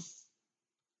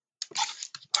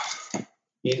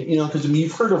 Because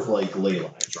you've heard of like ley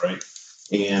lines, right?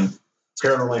 And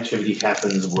paranormal activity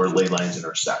happens where ley lines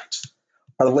intersect.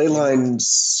 Are ley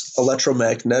lines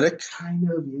electromagnetic? Kind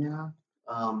of, yeah.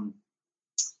 I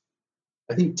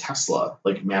think Tesla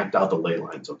like mapped out the ley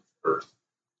lines of Earth.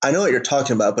 I know what you're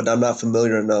talking about, but I'm not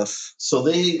familiar enough. So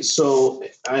I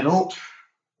don't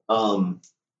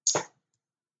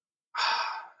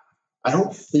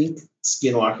think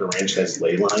Skinwalker Ranch has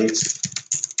ley lines.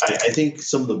 I think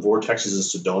some of the vortexes in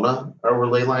Sedona are where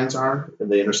ley lines are,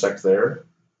 and they intersect there.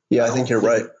 Yeah, I think you're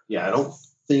right. Yeah, I don't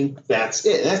think that's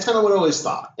it. That's kind of what I always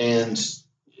thought. And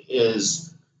I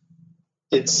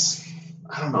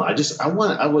don't know. I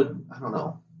don't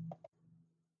know.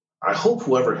 I hope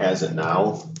whoever has it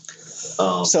now.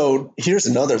 So here's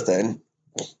another thing.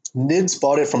 NIDS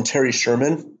bought it from Terry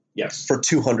Sherman. Yes. For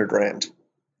 $200,000.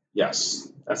 Yes.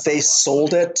 They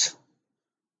sold it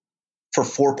for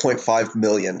 $4.5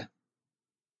 million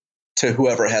to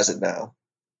whoever has it now.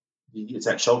 It's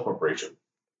that Shell Corporation.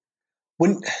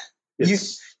 When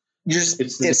it's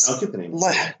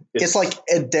like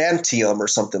Adantium or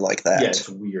something like that. Yeah, it's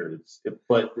weird.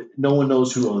 But no one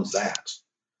knows who owns that.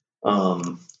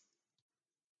 I'll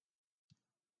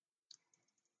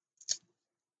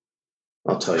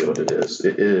tell you what it is.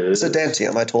 It's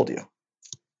Adantium, I told you.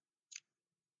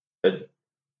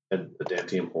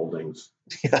 Adantium Holdings.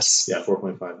 Yes. Yeah,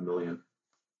 $4.5 million.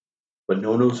 But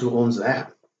no one knows who owns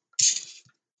that.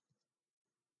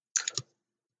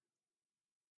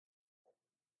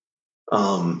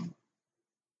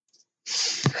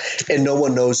 And no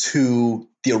one knows who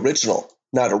the original,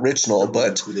 not original,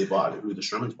 but who they bought it, who the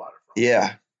Shermans bought it from.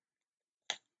 Yeah.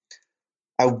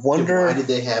 I wonder why did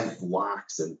they have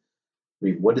blocks, and I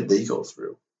mean, what did they go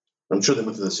through? I'm sure they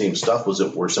went through the same stuff. Was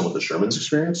it worse than what the Shermans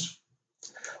experienced?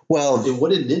 Well, and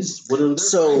what are their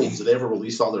findings? Did they ever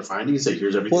release all their findings? Say,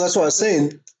 here's everything. Well, that's what I was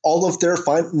saying. All of their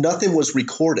nothing was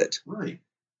recorded. Right.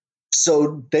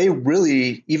 So they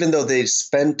really, even though they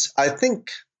spent, I think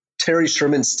Terry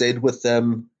Sherman stayed with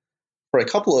them for a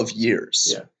couple of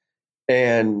years. Yeah.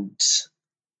 And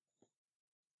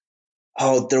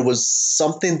there was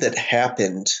something that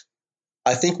happened.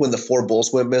 I think when the 4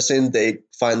 bulls went missing, they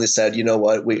finally said, you know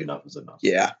what, enough is enough.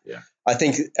 Yeah. Yeah. I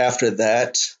think after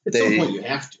that, at some point you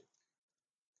have to.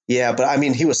 Yeah, but I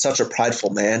mean, he was such a prideful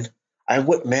man. I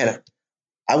would want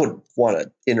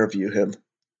to interview him.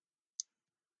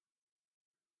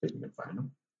 If you can find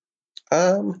him.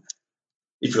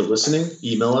 If you're listening,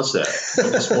 email us at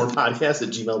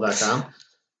sportpodcast@gmail.com.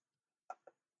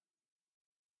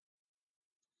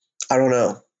 I don't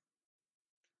know.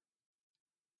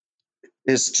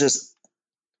 It's just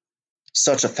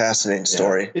such a fascinating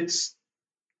story. It's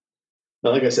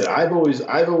like I said, I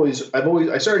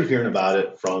started hearing about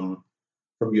it from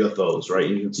UFOs, right?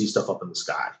 And you can see stuff up in the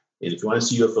sky. And if you want to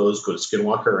see UFOs, go to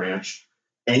Skinwalker Ranch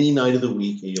any night of the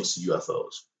week, and you'll see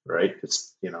UFOs, right?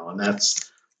 It's and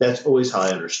that's always how I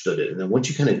understood it. And then once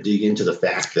you kind of dig into the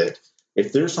fact that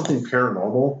if there's something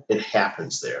paranormal, it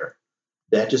happens there,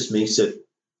 that just makes it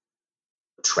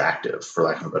attractive, for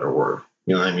lack of a better word.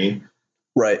 You know what I mean?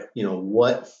 Right.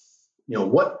 What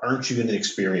aren't you going to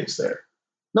experience there?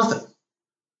 Nothing.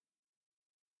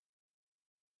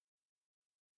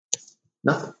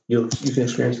 Nothing. You can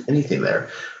experience anything there.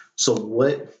 So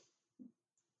what,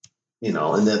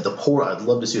 and then the portal, I'd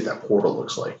love to see what that portal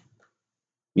looks like.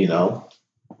 I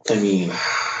mean,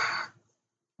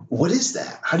 what is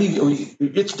that? How do you,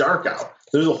 it's dark out.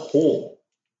 There's a hole.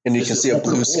 And you can see a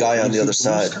blue sky on the other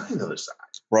side.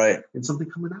 Right. And something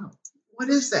coming out. What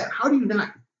is that? How do you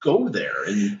not go there?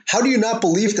 And how do you not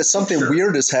believe that something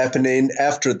weird is happening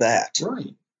after that?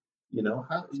 Right. I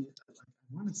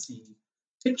want to see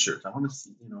pictures. I want to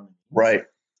see, Right.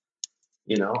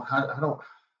 I don't,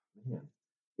 man.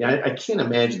 Yeah, I can't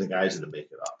imagine the guys that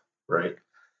make it up, right?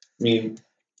 I mean,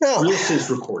 real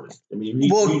estate's recorded. I mean, he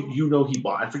bought,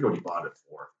 I forget what he bought it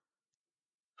for.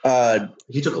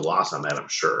 He took a loss on that, I'm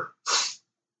sure.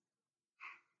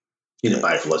 He didn't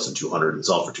buy it for less than 200 and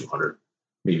sell it for 200.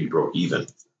 Maybe broke even.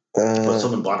 But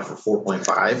someone bought it for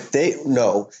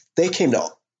 4.5. They came to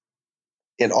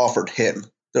and offered him.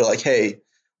 They're like, hey,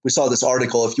 we saw this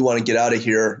article. If you want to get out of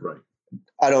here, right?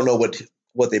 I don't know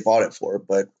what they bought it for,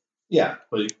 but yeah,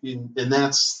 and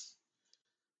that's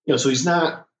so he's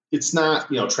not. It's not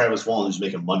Travis Wallen who's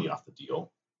making money off the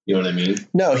deal. You know what I mean?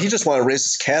 No, he just wanted to raise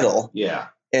his cattle. Yeah,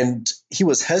 and he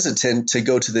was hesitant to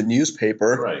go to the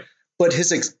newspaper. Right, but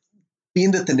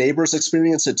being that the neighbors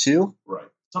experienced it too. Right,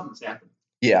 something's happened.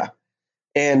 Yeah,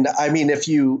 and I mean, if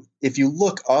you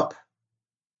look up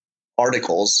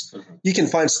articles, you can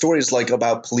find stories like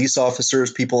about police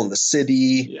officers, people in the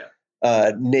city,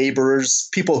 neighbors,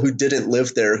 people who didn't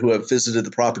live there who have visited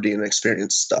the property and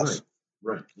experienced stuff.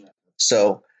 Right. Yeah.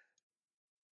 So,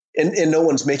 and no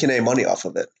one's making any money off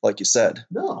of it, like you said.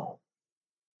 No.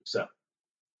 Except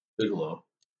Bigelow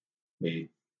made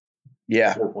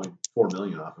Yeah. 4.4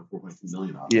 million off of 4.2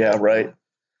 million off. Yeah, right.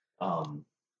 Um,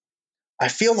 I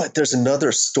feel like there's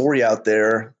another story out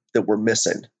there that we're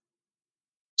missing.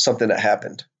 Something that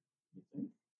happened. I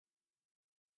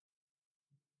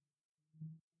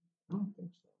don't think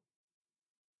so.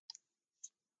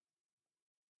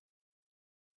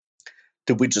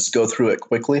 Did we just go through it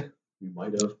quickly? We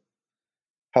might have.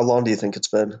 How long do you think it's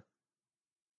been?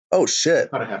 Oh, shit.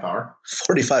 About a half hour.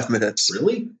 45 minutes.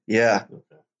 Really? Yeah.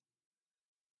 Okay.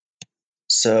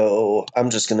 So I'm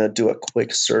just going to do a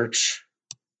quick search.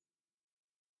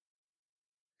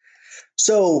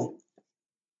 So,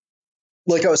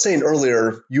 like I was saying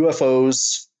earlier,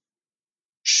 UFOs,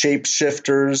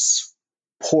 shapeshifters,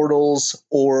 portals,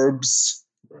 orbs,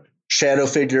 Right. shadow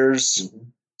figures,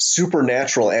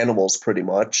 supernatural animals, pretty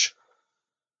much.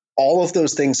 All of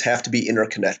those things have to be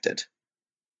interconnected,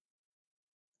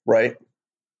 right?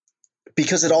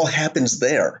 Because it all happens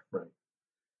there. Right.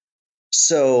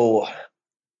 So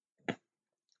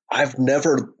I've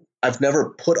never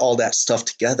put all that stuff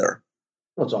together.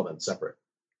 Well, it's all been separate.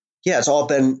 Yeah, it's all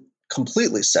been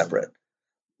completely separate.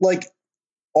 Like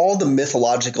all the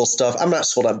mythological stuff, I'm not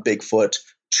sold on Bigfoot,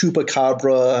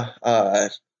 Chupacabra,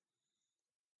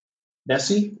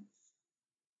 Nessie?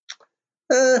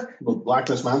 eh, The Loch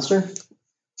Ness Monster?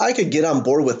 I could get on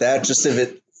board with that just if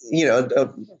it,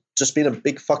 just being a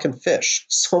big fucking fish.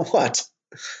 So what?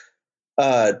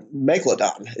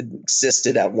 Megalodon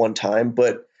existed at one time,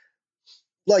 but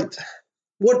like,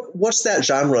 what's that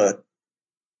genre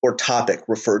or topic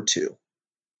referred to?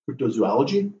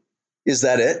 Cryptozoology? Is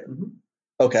that it? Mm-hmm.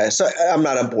 Okay, so I'm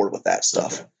not on board with that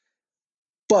stuff. Okay.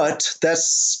 But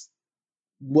that's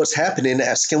what's happening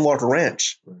at Skinwalker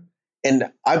Ranch. Right.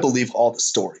 And I believe all the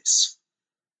stories.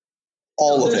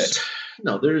 All of it.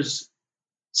 No, there's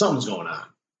something's going on.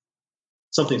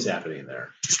 Something's happening there.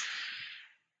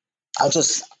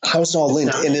 How's it all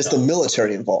linked? And is the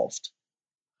military involved?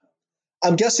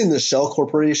 I'm guessing the Shell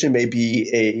Corporation may be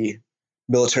a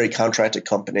military contracted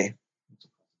company.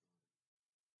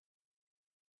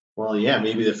 Well, yeah,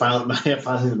 maybe finally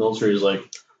the military is like,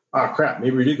 oh crap,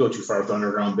 maybe we did go too far with the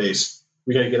underground base.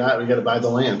 We got to get out. We got to buy the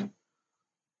land.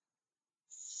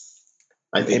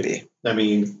 I think. Maybe. I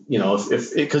mean,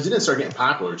 if because it didn't start getting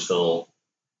popular until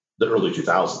the early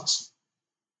 2000s.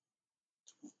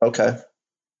 Okay.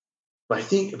 But I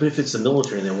think, if it's the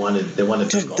military and they wanted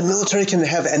Dude, the military can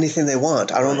have anything they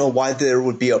want. I don't know why there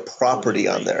would be a property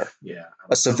on there. Yeah.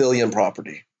 A civilian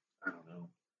property. I don't know.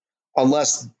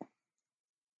 Unless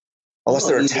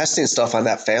they're testing stuff on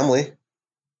that family.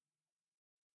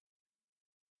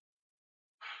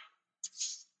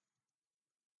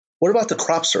 What about the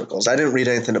crop circles? I didn't read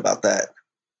anything about that.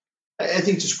 I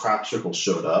think just crop circles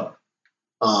showed up.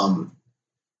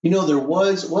 There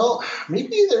was,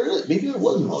 maybe there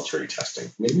was military testing.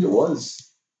 Maybe it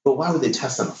was, but why would they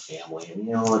test on a family? And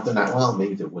they're not. Well,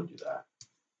 maybe they would do that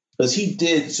because he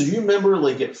did. So do you remember,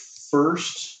 like at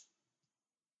first,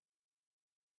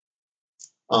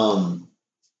 God,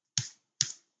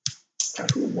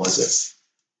 who was it?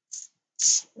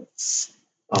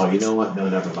 Oh, you know what? No,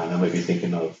 never mind. I might be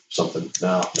thinking of something.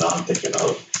 No, I'm thinking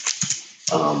of.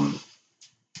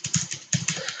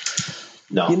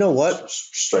 No. You know what?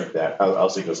 Strike that. I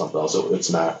was thinking of something else.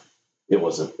 It's not. It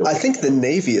wasn't. I think the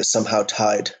Navy is somehow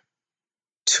tied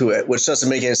to it, which doesn't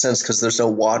make any sense because there's no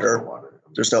water.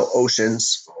 There's no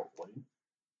oceans.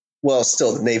 Well,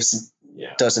 still, the Navy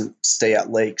doesn't stay at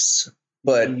lakes.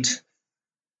 But.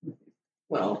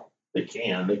 Well, they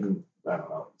can. They can. I don't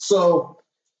know. So.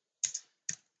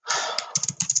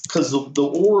 Because the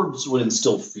orbs would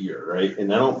instill fear, right?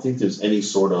 And I don't think there's any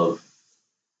sort of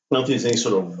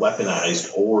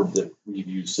weaponized orb that we've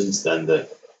used since then that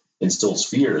instills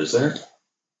fear, is there?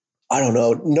 I don't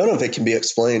know. None of it can be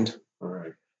explained. All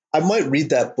right. I might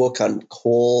read that book on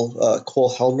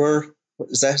Cole Helmer.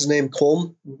 Is that his name?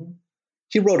 Colm? Mm-hmm.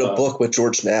 He wrote a book with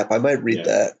George Knapp. I might read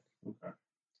that. Okay.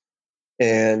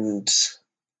 And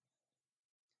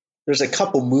there's a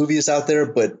couple movies out there,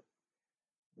 but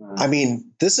I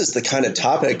mean, this is the kind of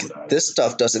topic, this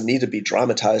stuff doesn't need to be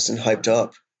dramatized and hyped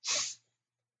up.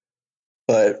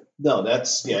 But no,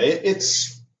 that's,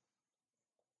 it's.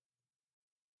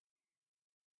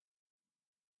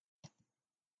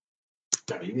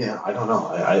 I mean, I don't know.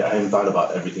 I haven't thought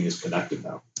about everything is connected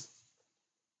now.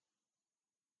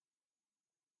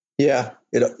 Yeah,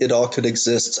 it all could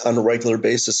exist on a regular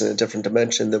basis in a different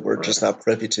dimension that we're just not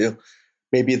privy to.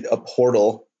 Maybe a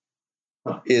portal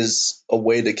is a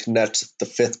way to connect the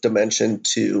fifth dimension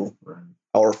to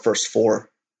our first four.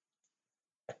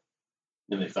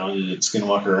 And they found it at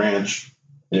Skinwalker Ranch,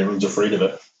 and everyone's afraid of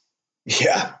it.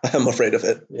 Yeah, I'm afraid of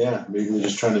it. Yeah, maybe they're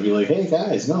just trying to be like, hey,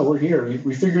 guys, no, we're here.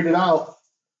 We figured it out.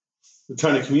 They're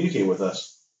trying to communicate with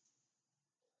us.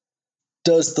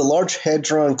 Does the Large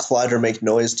Hadron Collider make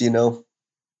noise, do you know?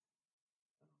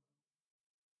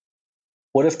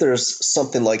 What if there's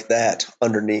something like that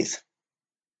underneath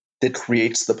that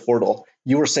creates the portal?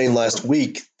 You were saying last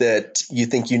week that you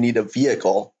think you need a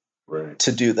vehicle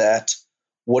to do that.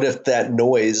 What if that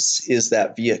noise is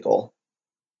that vehicle?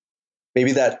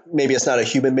 Maybe it's not a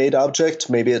human-made object.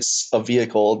 Maybe it's a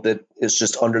vehicle that is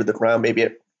just under the ground. Maybe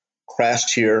it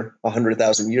crashed here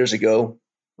 100,000 years ago,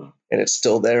 and it's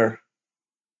still there.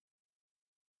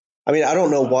 I mean, I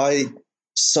don't know why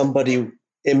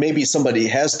maybe somebody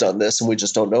has done this and we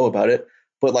just don't know about it,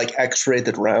 but like X-ray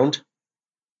the ground.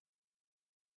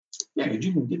 Yeah, because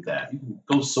you can get that. You can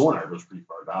go sonar goes pretty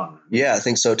far down. Yeah, I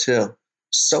think so too.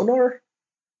 Sonar?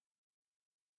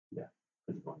 Yeah,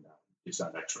 it's going down. It's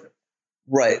not X-ray.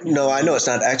 Right. No, I know it's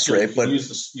not X-ray, but you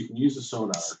can use the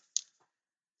sonar.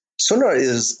 Sonar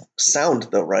is sound,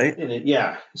 though, right?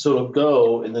 Yeah. So it'll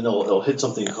go, and then it'll hit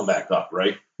something and come back up,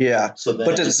 right? Yeah. So then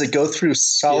but does it go through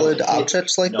solid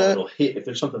objects like that? No, it'll hit. If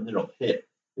there's something, it'll hit,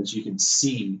 and so you can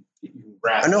see. You can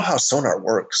grab. I know how sonar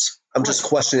works. I'm just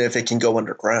questioning if it can go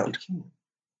underground. It can.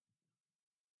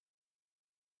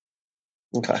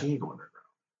 Okay. It can go underground,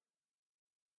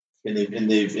 and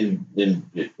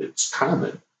it's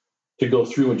common to go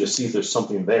through and just see if there's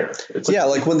something there. It's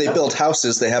like when they build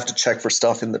houses, they have to check for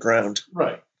stuff in the ground.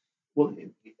 Right. Well,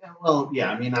 yeah.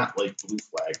 I mean, not like blue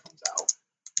flag comes out.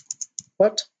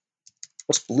 What?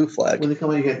 What's blue flag? When they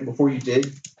come out before you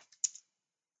dig.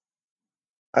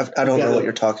 I don't know what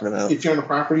you're talking about. If you're on a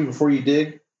property before you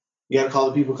dig, you got to call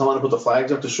the people come on and put the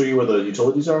flags up to show you where the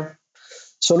utilities are.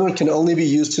 Sonar can only be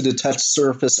used to detect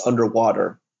surface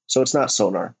underwater, so it's not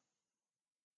sonar.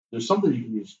 There's something you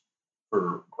can use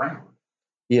for ground.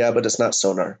 Yeah, but it's not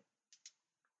sonar.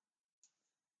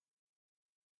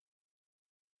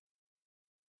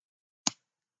 It's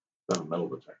not a metal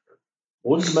detector.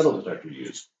 What does a metal detector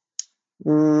use?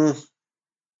 Being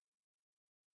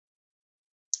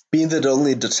that it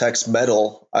only detects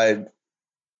metal, I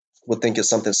would think it's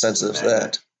something sensitive to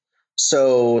that.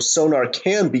 So sonar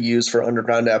can be used for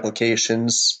underground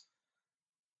applications,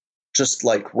 just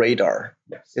like radar.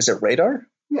 Yes. Is it radar?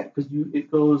 Yeah, because it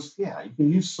goes. Yeah, you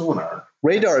can use sonar.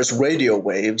 Radar is radio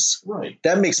waves. Right.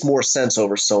 That makes more sense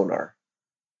over sonar.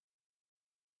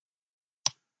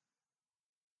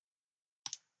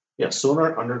 Yeah,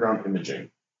 sonar underground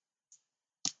imaging.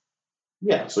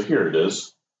 Yeah, so here it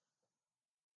is.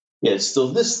 Yeah, it's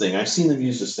still this thing. I've seen them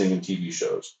use this thing in TV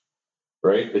shows.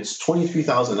 Right? It's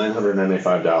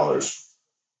 $23,995.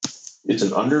 It's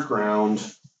an underground,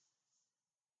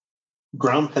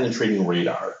 ground penetrating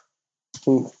radar.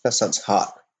 Ooh, that sounds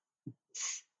hot.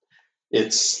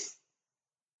 It's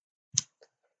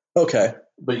okay.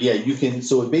 But yeah, you can.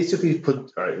 So it basically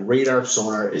put radar,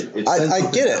 sonar. I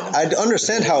get it. I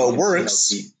understand how it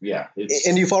works. Yeah,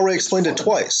 and you've already explained it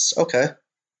twice. Okay.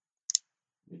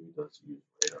 Maybe it does use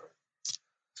radar.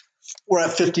 We're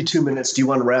at 52 minutes. Do you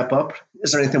want to wrap up?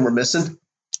 Is there anything we're missing?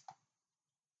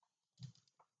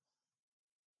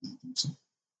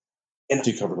 And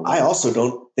I also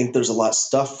don't think there's a lot of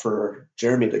stuff for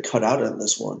Jeremy to cut out on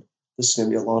this one. This is going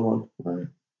to be a long one. All right.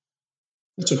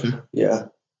 That's okay. Yeah.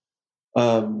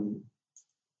 Do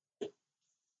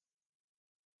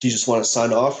you just want to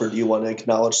sign off, or do you want to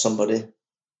acknowledge somebody?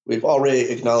 We've already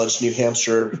acknowledged New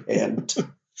Hampshire and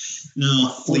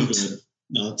Fleet.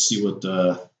 No, let's see what.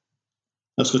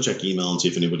 Let's go check email and see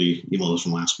if anybody emailed us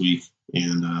from last week.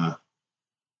 And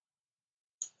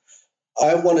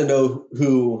I want to know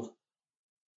who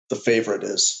the favorite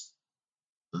is.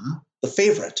 Uh-huh. The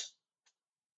favorite.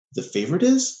 The favorite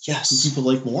is? Yes. Who people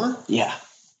like more? Yeah.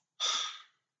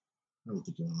 I don't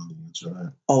think you want to answer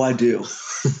that. Oh, I do.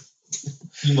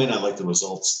 You might not like the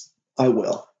results. I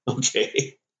will.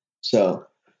 Okay. So,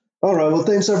 all right. Well,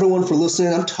 thanks everyone for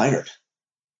listening. I'm tired.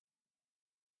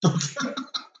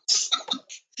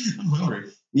 I'm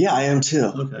hungry. Yeah, I am too.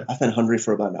 Okay. I've been hungry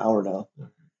for about an hour now.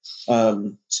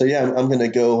 Okay. So yeah, I'm going to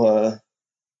go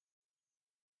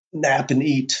nap and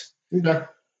eat. Okay.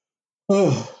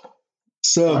 Oh,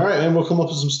 so all right, and we'll come up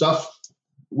with some stuff.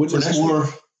 What do you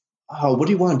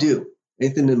want to do?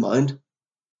 Anything in mind?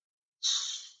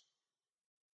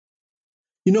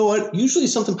 You know what? Usually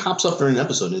something pops up during an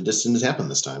episode, and it just didn't happen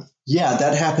this time. Yeah,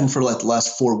 that happened for like the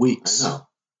last 4 weeks. I know.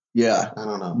 Yeah. I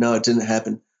don't know. No, it didn't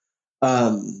happen.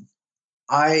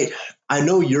 I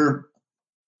know you're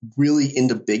really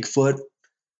into Bigfoot.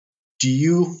 Do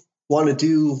you want to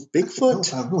do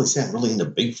Bigfoot? I really say I'm really into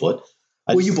Bigfoot.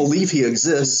 Well, you believe he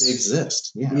exists. They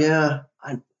exist. Yeah. Yeah.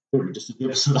 We just did the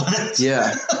episode on it.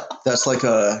 Yeah. That's like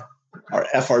our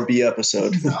FRB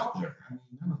episode. He's out there. I mean,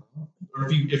 I don't know. Or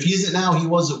if he isn't now, he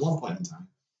was at one point in time.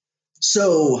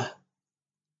 So,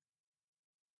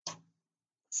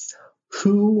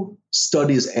 who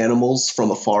studies animals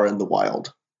from afar in the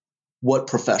wild? What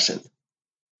profession?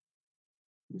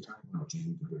 You're talking about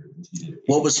Jane Goodall.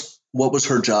 What was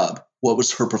her job? What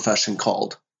was her profession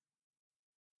called?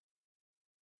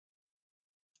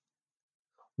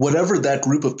 Whatever that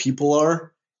group of people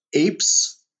are,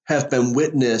 apes have been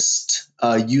witnessed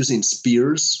using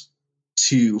spears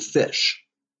to fish.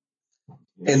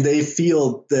 And they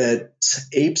feel that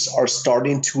apes are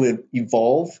starting to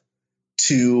evolve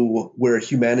to where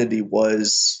humanity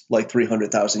was like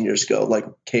 300,000 years ago, like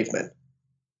cavemen.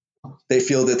 They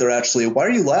feel that they're actually, why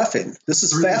are you laughing? This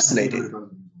is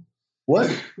fascinating. What?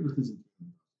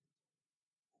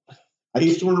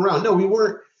 Apes weren't around. No, we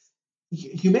weren't.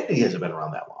 Humanity hasn't been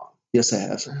around that long. Yes, it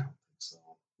has. I don't think so.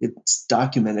 It's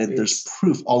documented. There's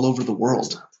proof all over the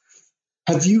world.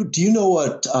 Do you know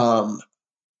what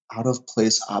out of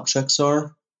place objects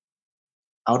are?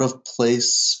 Out of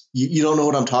place. You don't know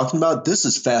what I'm talking about? This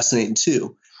is fascinating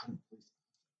too.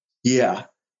 Yeah.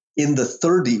 In the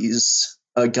 30s,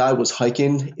 a guy was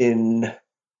hiking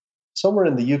somewhere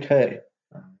in the UK,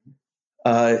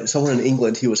 somewhere in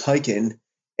England. He was hiking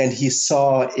and he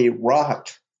saw a rock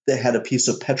that had a piece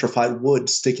of petrified wood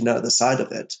sticking out of the side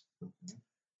of it.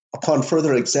 Upon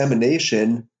further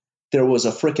examination, there was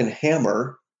a frickin'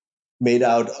 hammer made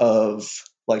out of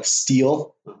like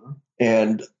steel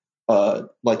and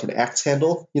like an axe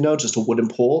handle, just a wooden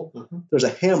pole. There's a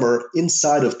hammer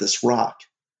inside of this rock.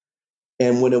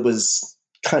 And when it was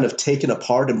kind of taken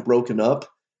apart and broken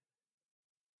up,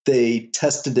 they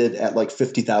tested it at like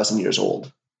 50,000 years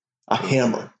old. A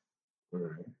hammer.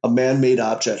 A man-made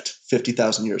object,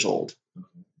 50,000 years old.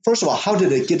 First of all, how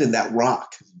did it get in that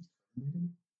rock?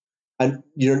 And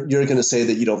you're going to say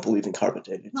that you don't believe in carbon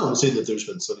dating. No, I'm saying that there's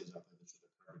been studies out there that show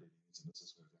that carbon dating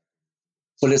is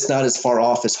but it's not as far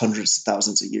off as hundreds of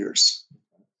thousands of years.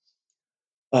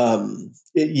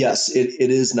 Yes,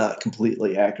 it is not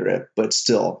completely accurate, but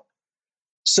still.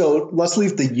 So let's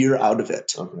leave the year out of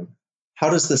it. Okay. How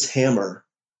does this hammer?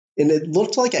 And it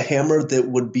looked like a hammer that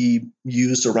would be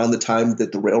used around the time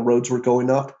that the railroads were going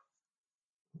up.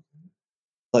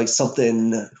 Like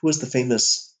something, who was the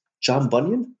famous John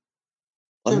Bunyan?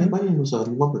 John Bunyan was a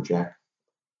lumberjack.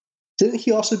 Didn't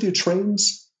he also do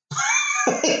trains?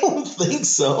 I don't think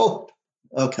so.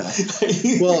 Okay.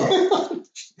 Well,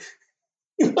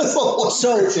 he was a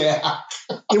lumberjack.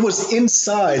 It was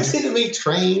inside. He didn't make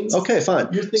trains. Okay, fine.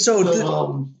 You're thinking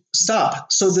of,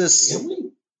 stop. So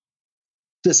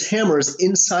this hammer is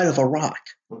inside of a rock.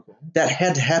 Okay. That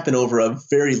had to happen over a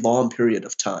very long period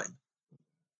of time.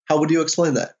 How would you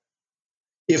explain that?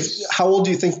 How old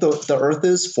do you think the Earth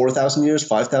is? 4,000 years?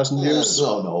 5,000 years?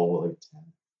 No, like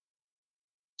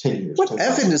 10 years. What 10,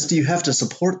 evidence do you have to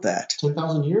support that?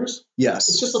 10,000 years? Yes.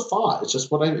 It's just a thought. It's just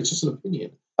it's just an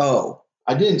opinion. Oh.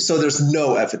 I didn't. So there's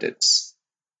no evidence.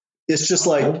 It's just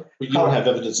like. But you don't have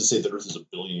evidence to say the Earth is a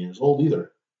billion years old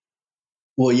either.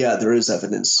 Well, yeah, there is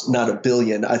evidence. Not a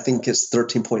billion. I think it's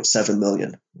 13.7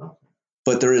 million. Okay.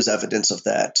 But there is evidence of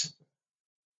that.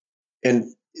 And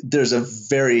there's a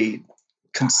very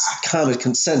common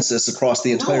consensus across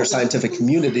the entire scientific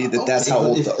community that that's how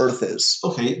old the Earth is.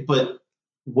 Okay, but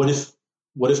what if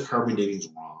carbon dating is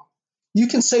wrong? You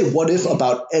can say what if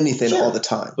about anything all the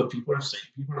time. But people are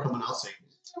coming out saying,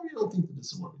 we don't think that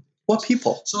this is what we think. What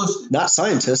people? Not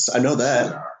scientists, I know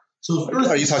that. So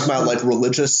are you talking about like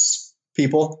religious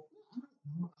people?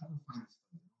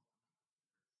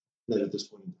 That at this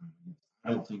point in time,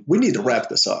 I don't think we need to wrap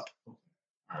this up. Okay.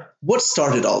 All right. What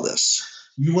started all this?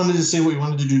 You wanted to say what you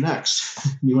wanted to do next.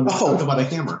 You wanted to talk about a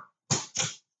hammer.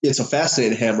 It's a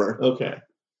fascinating hammer. Okay.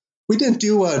 We didn't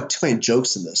do too many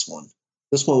jokes in this one.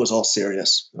 This one was all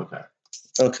serious.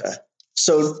 Okay.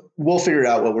 So we'll figure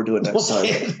out what we're doing next time.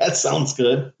 That sounds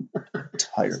good. I'm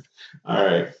tired.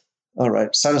 All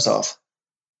right. Sign us off.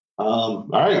 All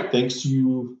right. Thanks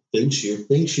you. All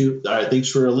right. Thanks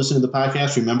for listening to the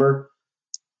podcast. Remember,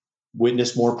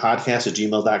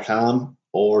 witnessmorepodcast@gmail.com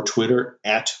or Twitter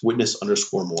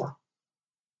 @witness_more.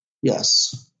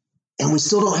 Yes. And we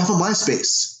still don't have a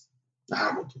MySpace.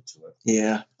 We'll get to it.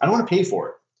 Yeah. I don't want to pay for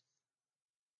it.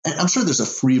 And I'm sure there's a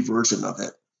free version of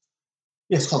it.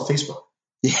 Yeah, it's called Facebook.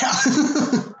 Yeah.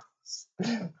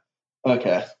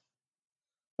 Okay.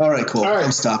 All right, cool. All right.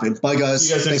 I'm stopping. Bye,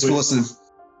 guys. Thanks for listening.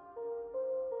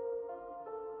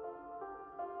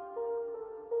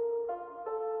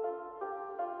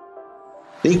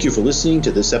 Thank you for listening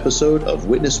to this episode of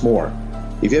Witness More.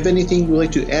 If you have anything you'd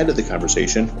like to add to the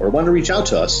conversation or want to reach out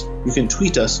to us, you can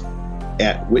tweet us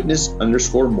at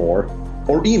witness_more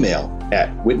or email at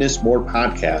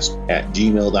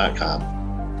witnessmorepodcast@gmail.com.